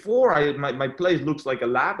 Before my place looks like a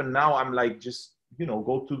lab, and now I'm like, just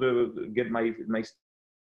go to get my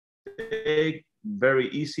steak, very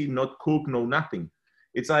easy, not cook, no nothing.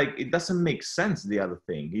 It's like, it doesn't make sense, the other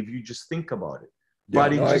thing, if you just think about it. Yeah,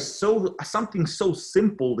 but it's just something so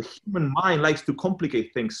simple. The human mind likes to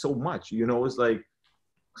complicate things so much. It's like,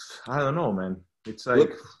 I don't know, man. It's like,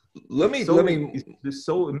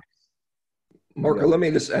 Marko, let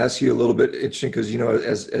me just ask you a little bit interesting, because,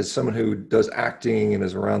 as someone who does acting and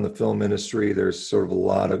is around the film industry, there's sort of a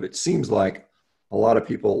lot of, it seems like a lot of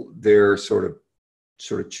people there sort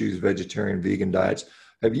of choose vegetarian, vegan diets.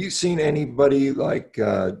 Have you seen anybody like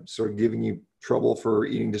sort of giving you trouble for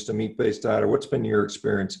eating just a meat-based diet, or what's been your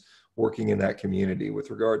experience working in that community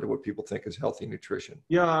with regard to what people think is healthy nutrition?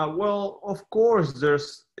 Yeah, well, of course,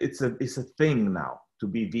 it's a thing now to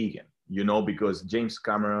be vegan, you know, because James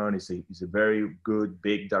Cameron is a very good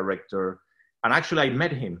big director. And actually, I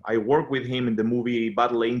met him. I worked with him in the movie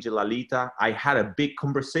Battle Angel Alita. I had a big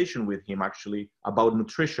conversation with him actually about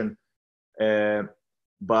nutrition.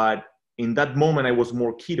 But in that moment, I was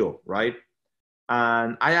more keto, right?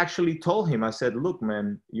 And I actually told him, I said, look,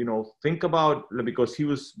 man, you know, think about, because he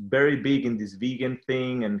was very big in this vegan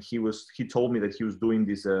thing. And he told me that he was doing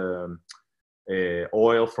this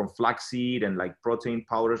oil from flaxseed and like protein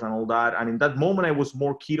powders and all that. And in that moment, I was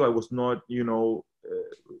more keto. I was not, you know,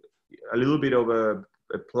 a little bit of a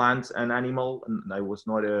plant and animal. And I was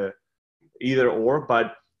not a either or,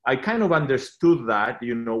 but I kind of understood that,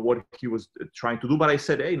 you know, what he was trying to do. But I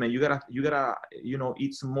said, hey, man, you gotta, you know,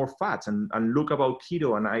 eat some more fats and look about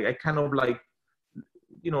keto. And I kind of like,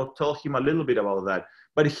 you know, tell him a little bit about that.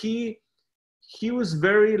 But he was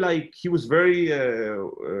very like, he was very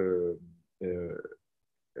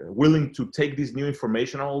willing to take this new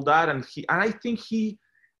information and all that. And I think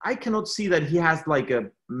I cannot see that he has like a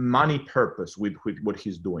money purpose with what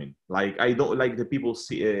he's doing. Like, I don't like the people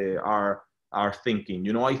are thinking,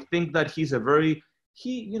 you know. I think that he's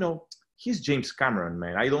you know, he's James Cameron,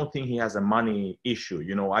 man. I don't think he has a money issue,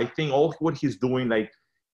 you know. I think all what he's doing, like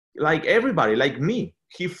everybody, like me,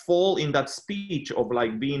 he fall in that speech of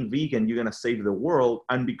like being vegan, you're gonna save the world.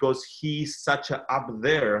 And because he's such a up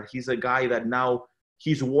there, he's a guy that now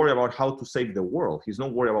he's worried about how to save the world. He's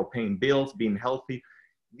not worried about paying bills, being healthy.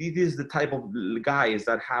 This is the type of guys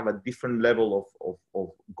that have a different level of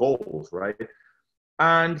goals, right?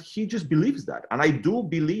 And he just believes that. And I do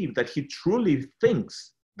believe that he truly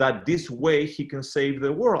thinks that this way he can save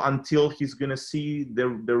the world, until he's going to see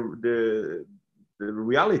the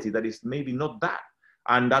reality that is maybe not that.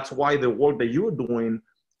 And that's why the work that you're doing,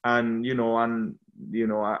 and, you know,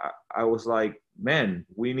 I was like, man,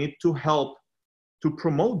 we need to help to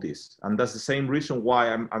promote this. And that's the same reason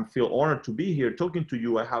why I feel honored to be here talking to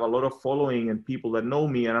you. I have a lot of following and people that know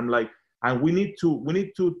me, and I'm like, and we need to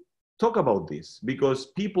talk about this, because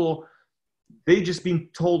people, they just been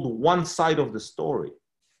told one side of the story,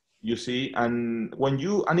 you see. And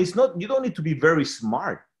it's not, you don't need to be very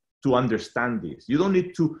smart to understand this. You don't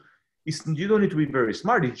need to be very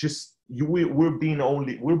smart. It's just we're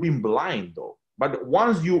being blind though. But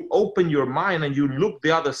once you open your mind and you look the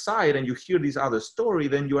other side and you hear this other story,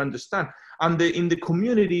 then you understand. And in the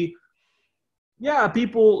community, yeah,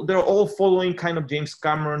 people, they're all following kind of James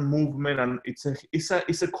Cameron movement, and it's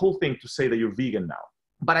a cool thing to say that you're vegan now.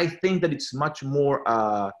 But I think that it's much more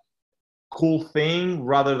cool thing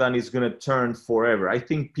rather than it's going to turn forever. I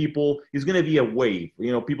think it's going to be a wave.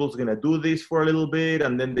 You know, people's going to do this for a little bit,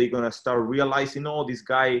 and then they're going to start realizing, oh, this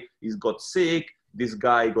guy got sick, this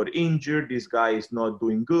guy got injured, this guy is not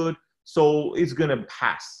doing good. So it's going to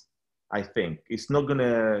pass, I think. It's not going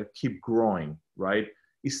to keep growing, right?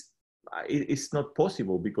 It's not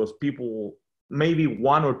possible, because people, maybe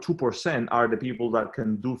 1 or 2% are the people that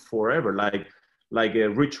can do forever. Like a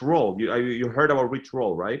Rich Roll. You heard about Rich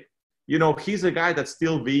Roll, right? You know, he's a guy that's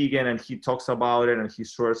still vegan, and he talks about it and he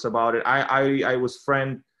swears about it.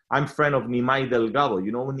 I'm friend of Nimai Delgado.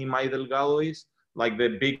 You know who Nimai Delgado is? Like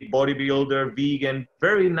the big bodybuilder, vegan,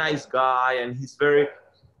 very nice guy. And he's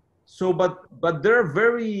but there are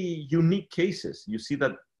very unique cases. You see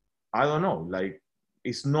that, I don't know, like,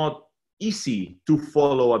 it's not easy to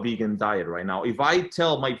follow a vegan diet right now. If I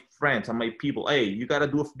tell my friends and my people, hey, you got to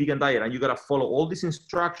do a vegan diet and you got to follow all these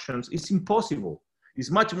instructions, it's impossible.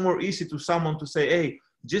 It's much more easy to someone to say, hey,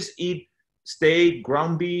 just eat steak,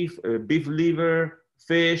 ground beef, beef liver,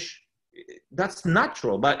 fish. That's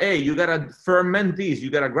natural. But hey, you got to ferment this.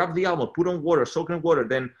 You got to grab the almond, put on water, soak in water,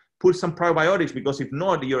 then put some probiotics, because if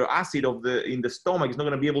not, your acid in the stomach is not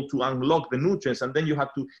going to be able to unlock the nutrients. And then you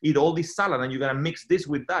have to eat all this salad, and you got to mix this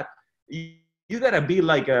with that. You got to be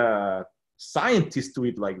like a scientist to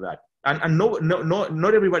eat like that. And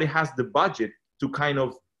not everybody has the budget to kind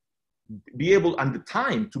of be able, and the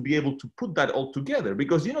time to be able to put that all together,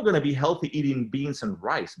 because you're not going to be healthy eating beans and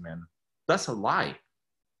rice, man. That's a lie.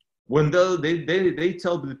 When they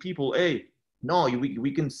tell the people, hey, no,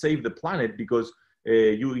 we can save the planet because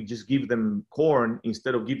you just give them corn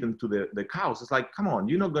instead of give them to the cows. It's like, come on,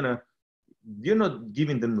 you're not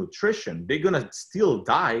giving them nutrition. They're going to still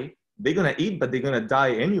die. They're going to eat, but they're going to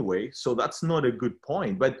die anyway. So that's not a good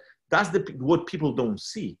point. But that's what people don't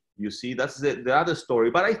see. You see, that's the other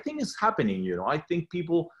story. But I think it's happening, you know. I think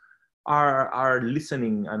people are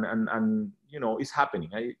listening, and you know, it's happening.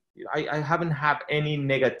 I haven't had any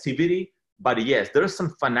negativity, but yes, there are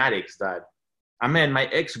some fanatics that, I mean, my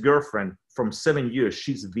ex-girlfriend from 7 years,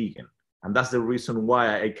 she's vegan. And that's the reason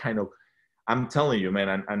why I'm telling you,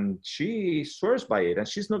 man, and she swears by it, and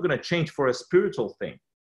she's not going to change for a spiritual thing.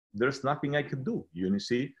 There's nothing I could do, you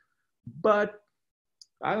see? But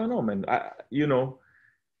I don't know, man.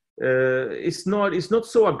 It's not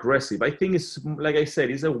so aggressive. I think it's, like I said,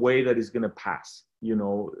 it's a way that is going to pass.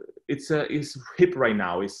 It's hip right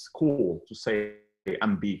now. It's cool to say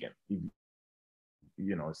I'm vegan.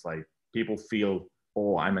 It's like people feel,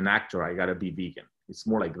 oh, I'm an actor, I gotta be vegan. It's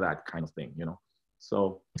more like that kind of thing.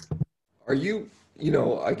 So Are you,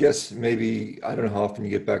 I guess maybe, I don't know how often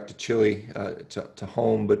you get back to Chile, to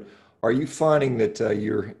home, but are you finding that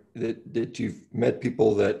that you've met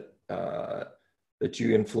people that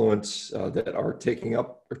you influence that are taking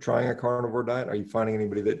up or trying a carnivore diet? Are you finding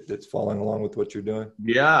anybody that's following along with what you're doing?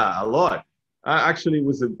 yeah, a lot. Actually,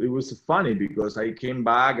 it was funny because I came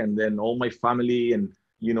back, and then all my family and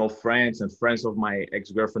friends of my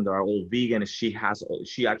ex-girlfriend that are all vegan. She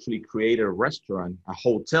actually created a restaurant, a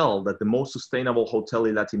hotel, that the most sustainable hotel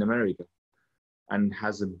in Latin America, and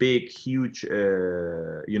has a big, huge,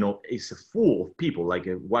 it's full of people, like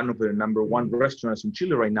one of the #1 restaurants in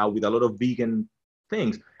Chile right now with a lot of vegan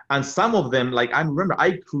things. And some of them, like I remember,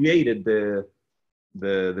 I created the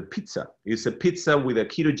pizza. It's a pizza with a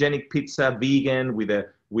ketogenic pizza, vegan, with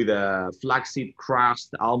a flaxseed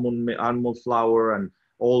crust, almond flour, and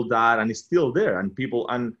all that, and it's still there. And people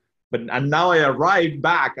and now I arrived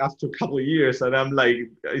back after a couple of years, and I'm like,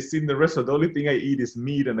 I see in the restaurant, the only thing I eat is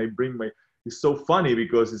meat, and I bring it's so funny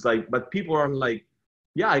because it's like, but people are like,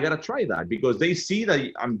 yeah, I gotta try that, because they see that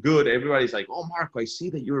I'm good. Everybody's like, oh, Marco, I see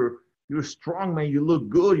that you're strong, man. You look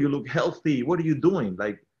good. You look healthy. What are you doing?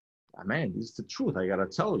 Like, man, it's the truth. I gotta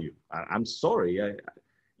tell you. I'm sorry. A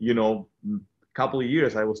couple of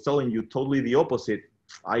years, I was telling you totally the opposite.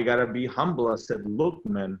 I gotta be humble. I said, look,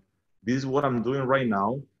 man, this is what I'm doing right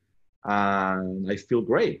now, and I feel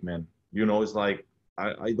great, man. It's like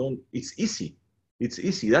I don't. It's easy. It's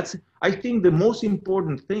easy. I think the most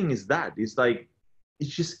important thing is that it's like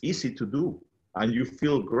it's just easy to do, and you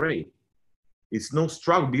feel great. It's no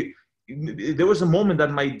struggle. There was a moment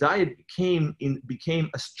that my diet became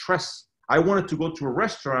a stress. I wanted to go to a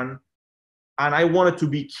restaurant, and I wanted to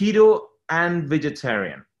be keto and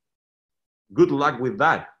vegetarian. Good luck with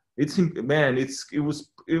that. It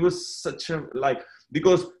was such a, like,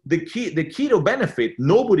 because the keto benefit,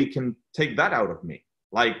 nobody can take that out of me.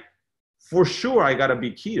 Like, for sure, I gotta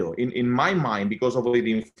be keto in my mind because of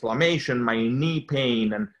the inflammation, my knee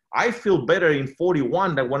pain, and I feel better in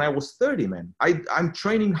 41 than when I was 30, man. I'm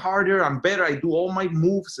training harder, I'm better, I do all my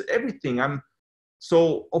moves, everything.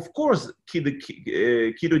 So of course, being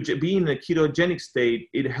in a ketogenic state,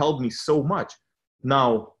 it helped me so much.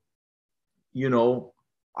 Now,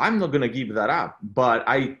 I'm not gonna give that up, but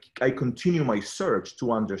I continue my search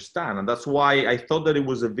to understand, and that's why I thought that it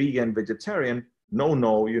was a vegan vegetarian. No,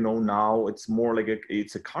 now it's more like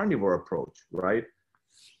it's a carnivore approach, right?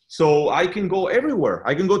 So I can go everywhere.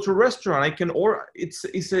 I can go to a restaurant. It's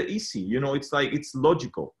easy. It's like, it's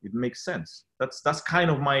logical. It makes sense. That's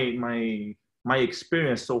kind of my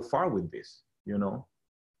experience so far with this.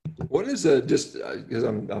 What is just because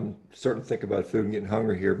I'm starting to think about food and getting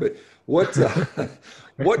hungry here, but what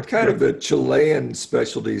what kind of the Chilean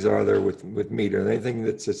specialties are there with meat? Are there anything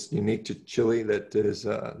that's just unique to Chile that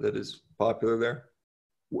is popular there?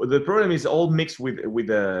 The problem is all mixed with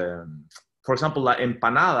for example, la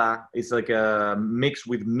empanada is like a mix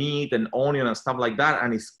with meat and onion and stuff like that,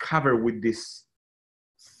 and it's covered with this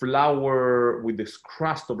flour, with this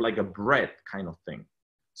crust of like a bread kind of thing.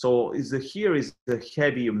 So here is the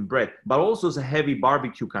heavy bread, but also it's a heavy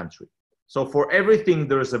barbecue country. So for everything,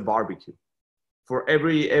 there's a barbecue. For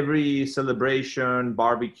every celebration,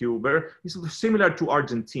 barbecue. It's similar to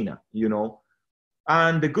Argentina,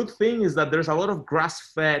 And the good thing is that there's a lot of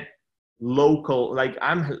grass-fed local, like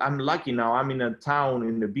I'm lucky now. I'm in a town,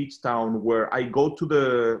 in a beach town, where I go to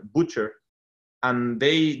the butcher and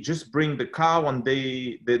they just bring the cow, and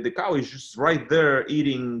the cow is just right there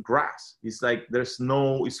eating grass. It's like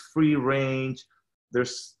it's free range.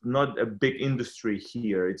 There's not a big industry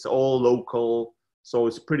here. It's all local, so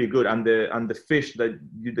it's pretty good. And the fish that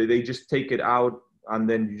they just take it out, and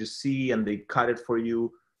then you just see, and they cut it for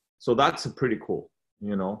you. So that's pretty cool,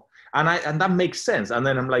 and that makes sense. And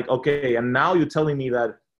then I'm like, okay, and now you're telling me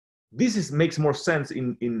that makes more sense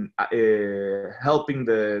in helping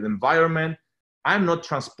the environment. I'm not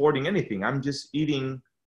transporting anything. I'm just eating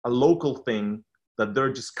a local thing that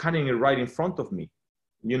they're just cutting it right in front of me,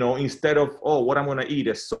 instead of, oh, what I'm going to eat,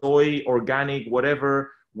 a soy, organic,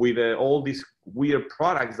 whatever, with all these weird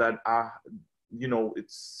products that are, you know,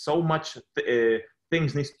 it's so much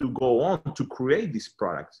things needs to go on to create these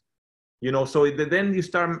products, you know. So then you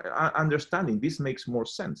start understanding this makes more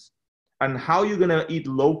sense. And how you're gonna eat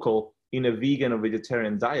local in a vegan or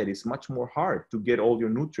vegetarian diet is much more hard to get all your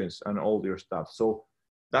nutrients and all your stuff. So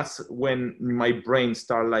that's when my brain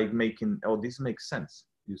started like making, oh, this makes sense,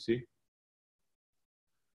 you see.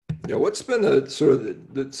 Yeah, what's been the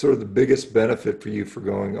sort of the biggest benefit for you for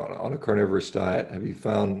going on a carnivorous diet? Have you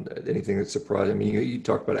found anything that surprised? I mean, you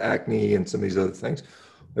talked about acne and some of these other things.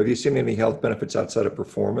 Have you seen any health benefits outside of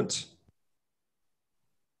performance?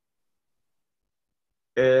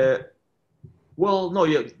 Well, no,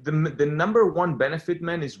 yeah. The number one benefit,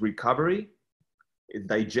 man, is recovery,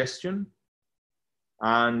 digestion,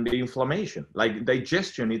 and inflammation. Like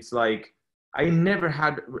digestion, it's like I never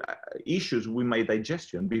had issues with my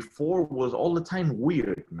digestion before. Was all the time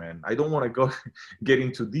weird, man. I don't want to go get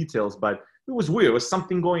into details, but it was weird. There was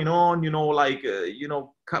something going on, you know, like you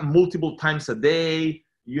know, multiple times a day,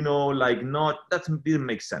 you know, like not that didn't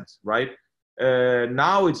make sense, right?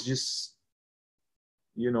 Now it's just,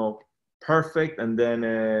 you know, perfect. And then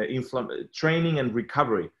training and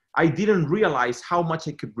recovery. I didn't realize how much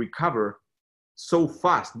I could recover so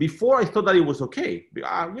fast. Before I thought that it was okay.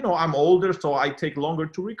 You know, I'm older, so I take longer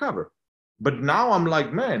to recover. But now I'm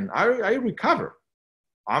like, man, I recover.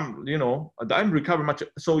 You know, I'm recover much.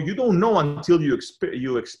 So you don't know until you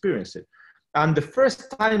experience it. And the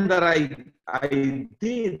first time that I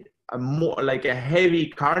did a more like a heavy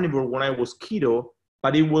carnivore when I was keto,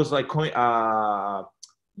 but it was like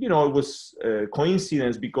you know, it was a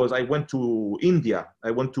coincidence because I went to India.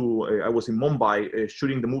 I was in Mumbai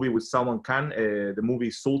shooting the movie with Salman Khan, the movie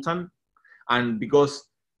Sultan. And because,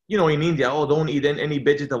 you know, in India, oh, don't eat any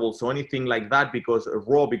vegetables or anything like that because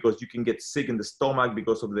raw, because you can get sick in the stomach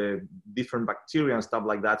because of the different bacteria and stuff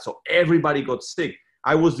like that. So everybody got sick.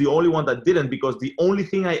 I was the only one that didn't, because the only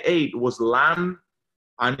thing I ate was lamb,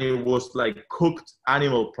 and it was like cooked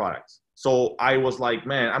animal products. So I was like,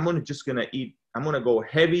 man, I'm going to go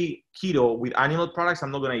heavy keto with animal products.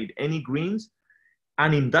 I'm not going to eat any greens.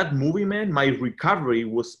 And in that movie, man, my recovery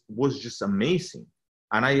was just amazing.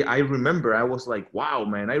 And I remember, I was like, wow,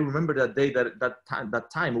 man, I remember that day, that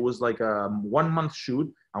time, it was like a 1 month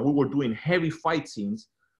shoot, and we were doing heavy fight scenes.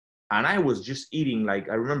 And I was just eating, like,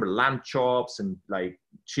 I remember lamb chops and like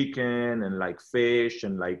chicken and like fish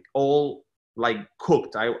and like all like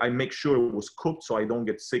cooked. I make sure it was cooked so I don't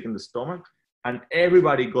get sick in the stomach. And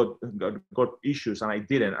everybody got issues, and I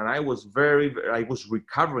didn't. And I was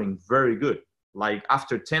recovering very good. Like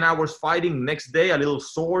after 10 hours fighting, next day, a little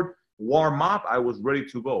sword, warm up, I was ready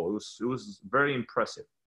to go. It was very impressive.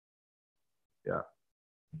 Yeah.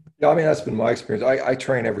 Yeah, I mean, that's been my experience. I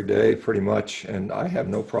train every day pretty much, and I have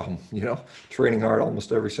no problem, you know, training hard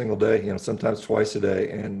almost every single day, you know, sometimes twice a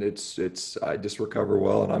day. And I just recover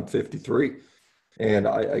well, and I'm 53. And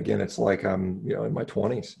again, it's like I'm, you know, in my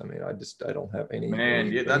 20s. I mean, I don't have any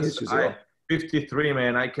issues at all. 53,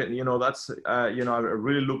 man. I can, you know, that's, you know, I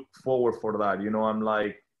really look forward for that. You know, I'm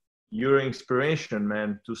like, you're an inspiration,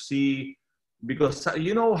 man, to see, because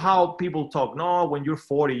you know how people talk, no, when you're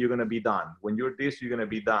 40, you're going to be done. When you're this, you're going to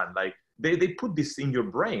be done. Like they put this in your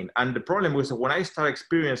brain. And the problem was when I was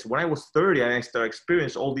 30 and I started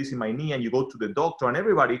experience all this in my knee, and you go to the doctor and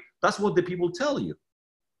everybody, that's what the people tell you.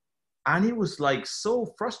 And it was like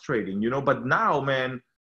so frustrating, you know. But now, man,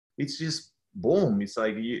 it's just boom. It's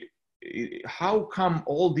like, how come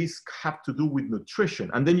all this have to do with nutrition?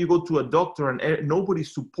 And then you go to a doctor and nobody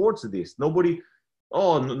supports this. Nobody,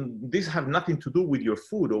 oh, this have nothing to do with your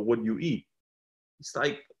food or what you eat. It's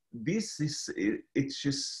like, it's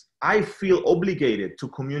just, I feel obligated to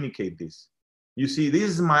communicate this. You see,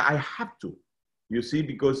 I have to, you see,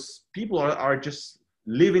 because people are just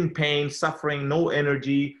living pain, suffering, no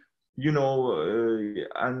energy, you know,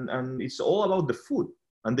 and it's all about the food.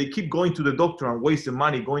 And they keep going to the doctor and wasting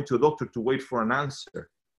money going to a doctor to wait for an answer.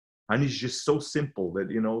 And it's just so simple that,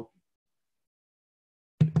 you know.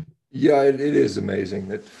 Yeah, it is amazing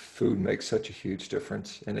that food makes such a huge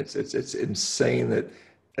difference. And it's insane that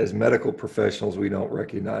as medical professionals, we don't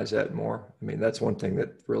recognize that more. I mean, that's one thing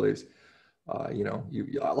that really is, you know,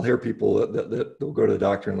 I'll hear people that they'll go to the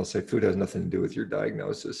doctor and they'll say food has nothing to do with your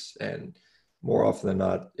diagnosis. And more often than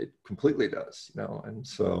not, it completely does, you know. And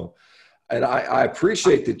so, and I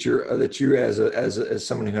appreciate that you as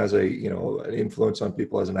someone who has a, you know, an influence on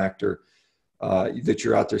people as an actor, that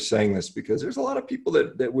you're out there saying this, because there's a lot of people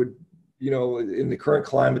that would, you know, in the current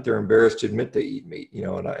climate, they're embarrassed to admit they eat meat, you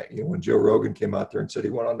know. And you know, when Joe Rogan came out there and said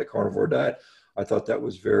he went on the carnivore diet, I thought that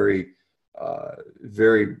was very,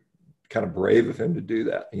 very kind of brave of him to do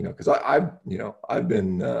that, because I've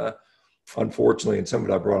been, unfortunately, and some of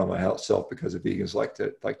it I brought on myself because the vegans like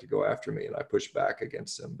to go after me, and I push back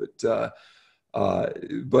against them. But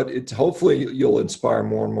it's hopefully you'll inspire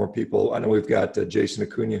more and more people. I know we've got Jason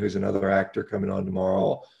Acuna, who's another actor, coming on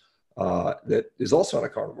tomorrow, that is also on a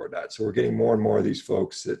carnivore diet. So we're getting more and more of these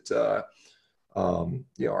folks that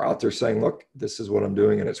are out there saying, look, this is what I'm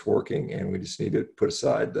doing and it's working, and we just need to put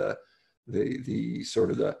aside the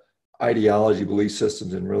sort of the ideology, belief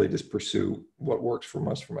systems, and really just pursue what works for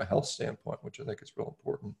us from a health standpoint, which I think is real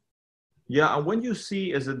important. Yeah, and when you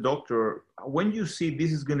see, as a doctor, when you see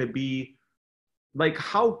this is going to be like,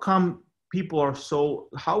 how come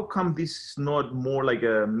this is not more like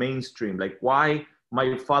a mainstream? Like, why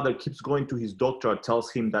my father keeps going to his doctor,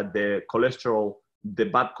 tells him that the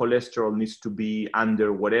bad cholesterol needs to be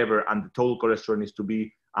under whatever, and the total cholesterol needs to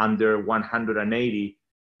be under 180.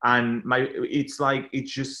 And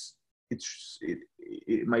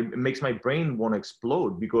it makes my brain want to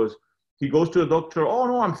explode, because he goes to the doctor, oh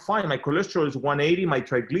no, I'm fine. My cholesterol is 180, my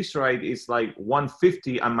triglyceride is like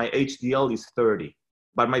 150, and my HDL is 30.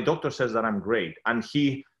 But my doctor says that I'm great. And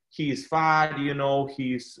he is fat,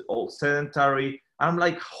 he's all sedentary. I'm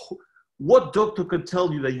like, what doctor could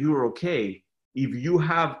tell you that you're okay if you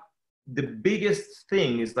have the biggest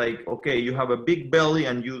thing is like, okay, you have a big belly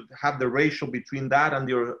and you have the ratio between that and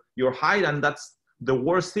your height, and that's the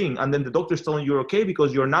worst thing. And then the doctor's telling you you're okay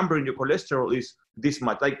because your number in your cholesterol is this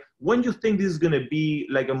much. Like, when you think this is going to be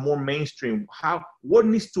like a more mainstream, what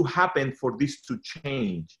needs to happen for this to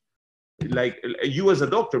change? Like, you as a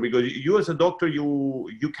doctor, because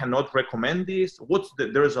you cannot recommend this.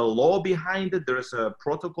 There's a law behind it. There's a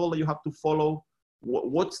protocol that you have to follow.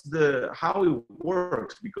 How it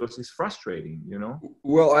works, because it's frustrating,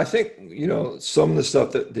 Well, I think, some of the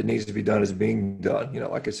stuff that needs to be done is being done.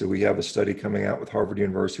 Like I said, we have a study coming out with Harvard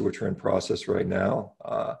University, which we're in process right now.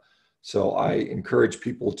 So I encourage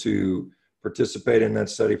people to participate in that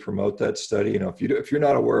study, promote that study. If you're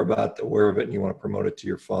not aware of it and you want to promote it to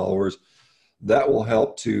your followers, that will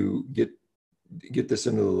help to get this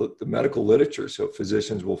into the medical literature, so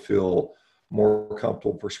physicians will feel more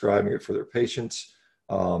comfortable prescribing it for their patients.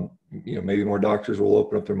 Maybe more doctors will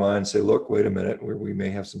open up their mind and say, look, wait a minute, we may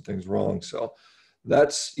have some things wrong. So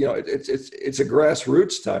that's, it's a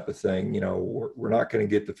grassroots type of thing. We're not going to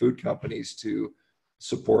get the food companies to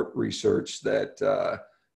support research that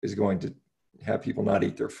is going to have people not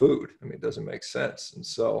eat their food. I mean, it doesn't make sense. And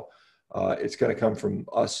so it's going to come from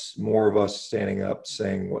more of us standing up,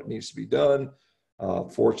 saying what needs to be done.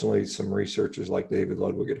 Fortunately, some researchers like David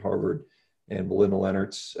Ludwig at Harvard and Belinda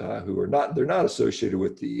Leonard's, they're not associated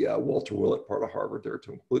with the Walter Willett part of Harvard. They're a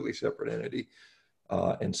completely separate entity.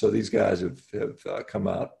 And so these guys have come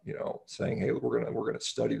out, saying, hey, we're going to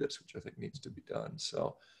study this, which I think needs to be done.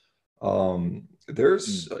 So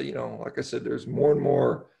there's, like I said, there's more and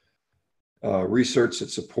more research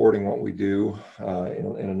that's supporting what we do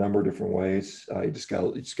in a number of different ways. You just got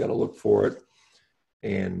to look for it.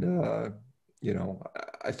 And,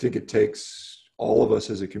 I think it takes all of us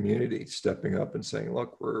as a community stepping up and saying,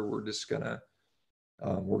 look, we're just gonna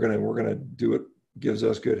do what gives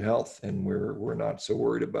us good health, and we're not so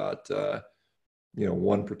worried about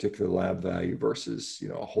one particular lab value versus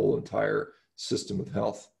a whole entire system of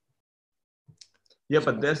health. Yeah,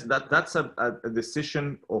 but that's a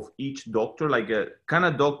decision of each doctor. Like, can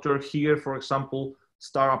a doctor here, for example,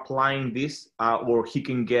 start applying this, or he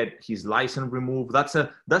can get his license removed?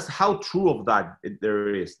 That's how true of that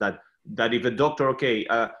there is. That if a doctor,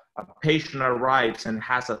 a patient arrives and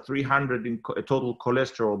has a 300 in total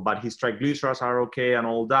cholesterol, but his triglycerides are okay and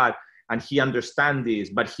all that, and he understands this,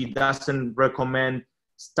 but he doesn't recommend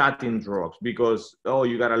statin drugs because,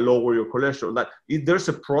 you got to lower your cholesterol. That there's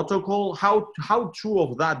a protocol. How true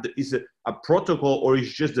of that is a protocol, or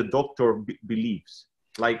is just the doctor believes?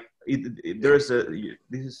 Like,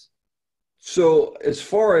 So as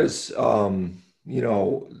far as,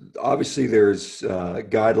 obviously there's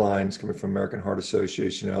guidelines coming from American Heart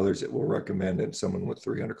Association and others that will recommend that someone with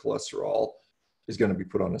 300 cholesterol is going to be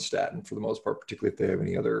put on a statin for the most part, particularly if they have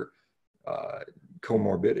any other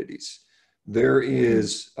comorbidities. There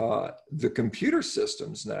is the computer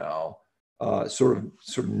systems now sort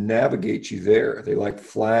of navigate you there. They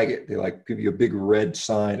flag it. They give you a big red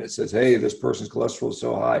sign that says, hey, this person's cholesterol is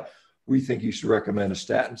so high, we think you should recommend a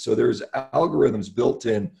statin. So there's algorithms built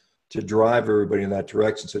in to drive everybody in that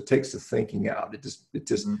direction. So it takes the thinking out.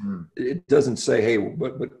 It doesn't say, hey,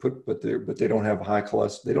 but they don't have high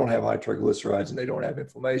cholesterol, they don't have high triglycerides, and they don't have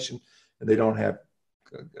inflammation, and they don't have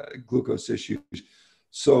glucose issues.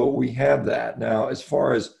 So we have that. Now, as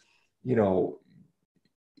far as,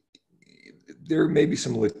 there may be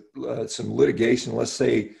some litigation. Let's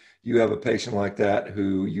say you have a patient like that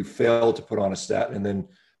who you failed to put on a statin, and then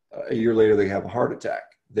a year later they have a heart attack.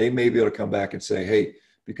 They may be able to come back and say, hey,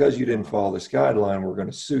 because you didn't follow this guideline, we're going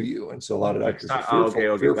to sue you. And so a lot of doctors are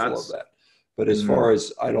fearful of that. But as far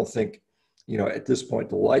as, I don't think, at this point,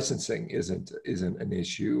 the licensing isn't an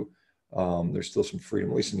issue. There's still some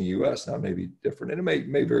freedom, at least in the U.S. Now, it may be different, and it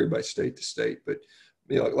may vary by state to state. But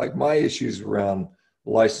like my issues around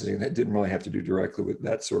licensing, that didn't really have to do directly with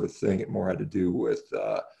that sort of thing. It more had to do with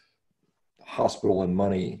hospital and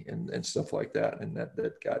money and stuff like that. And that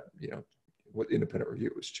got, what independent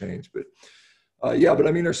review was changed. But but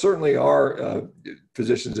I mean, there certainly are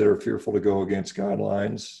physicians that are fearful to go against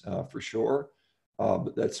guidelines for sure.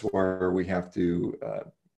 But that's where we have to,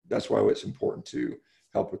 that's why it's important to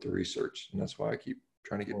help with the research. And that's why I keep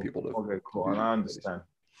trying to get people to. Okay, cool. I understand.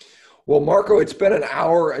 Well, Marko, it's been an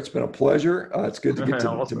hour. It's been a pleasure. It's good to get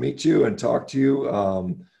to meet you and talk to you.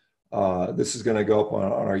 This is going to go up on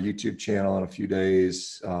our YouTube channel in a few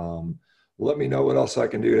days. Let me know what else I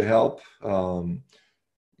can do to help. I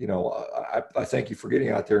thank you for getting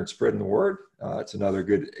out there and spreading the word. It's another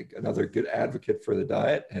good advocate for the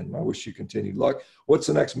diet, and I wish you continued luck. What's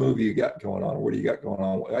the next movie you got going on? What do you got going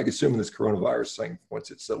on? I assume this coronavirus thing, once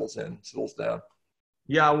it settles down.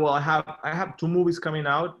 Yeah, well, I have 2 movies coming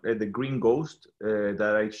out: The Green Ghost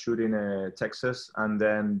that I shoot in Texas, and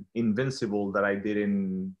then Invincible that I did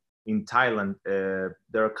in Thailand.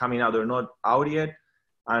 They're coming out. They're not out yet.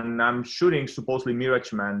 And I'm shooting supposedly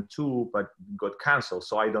Mirage Man 2, but got canceled,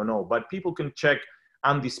 so I don't know. But people can check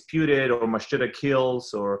Undisputed or Machete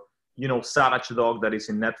Kills or, Savage Dog that is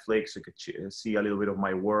in Netflix. You could see a little bit of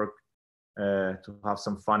my work to have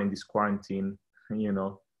some fun in this quarantine.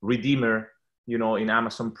 Redeemer, in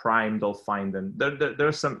Amazon Prime, they'll find them.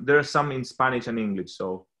 There's some in Spanish and English,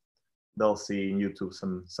 so they'll see in YouTube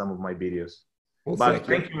some of my videos. Well, but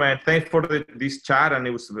thank you, man. Thanks for this chat, and it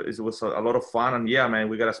was a lot of fun. And yeah, man,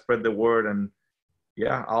 we gotta spread the word. And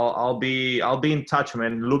yeah, I'll be in touch,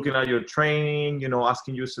 man. Looking at your training,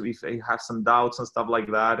 asking you if you have some doubts and stuff like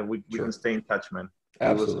that, and we can stay in touch, man.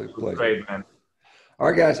 Absolutely, it was great, man. All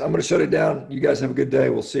right, guys, I'm gonna shut it down. You guys have a good day.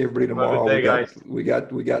 We'll see everybody tomorrow. Have a good day, guys. We got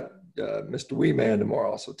Mr. Wee Man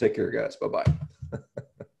tomorrow. So take care, guys. Bye bye.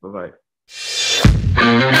 Bye bye.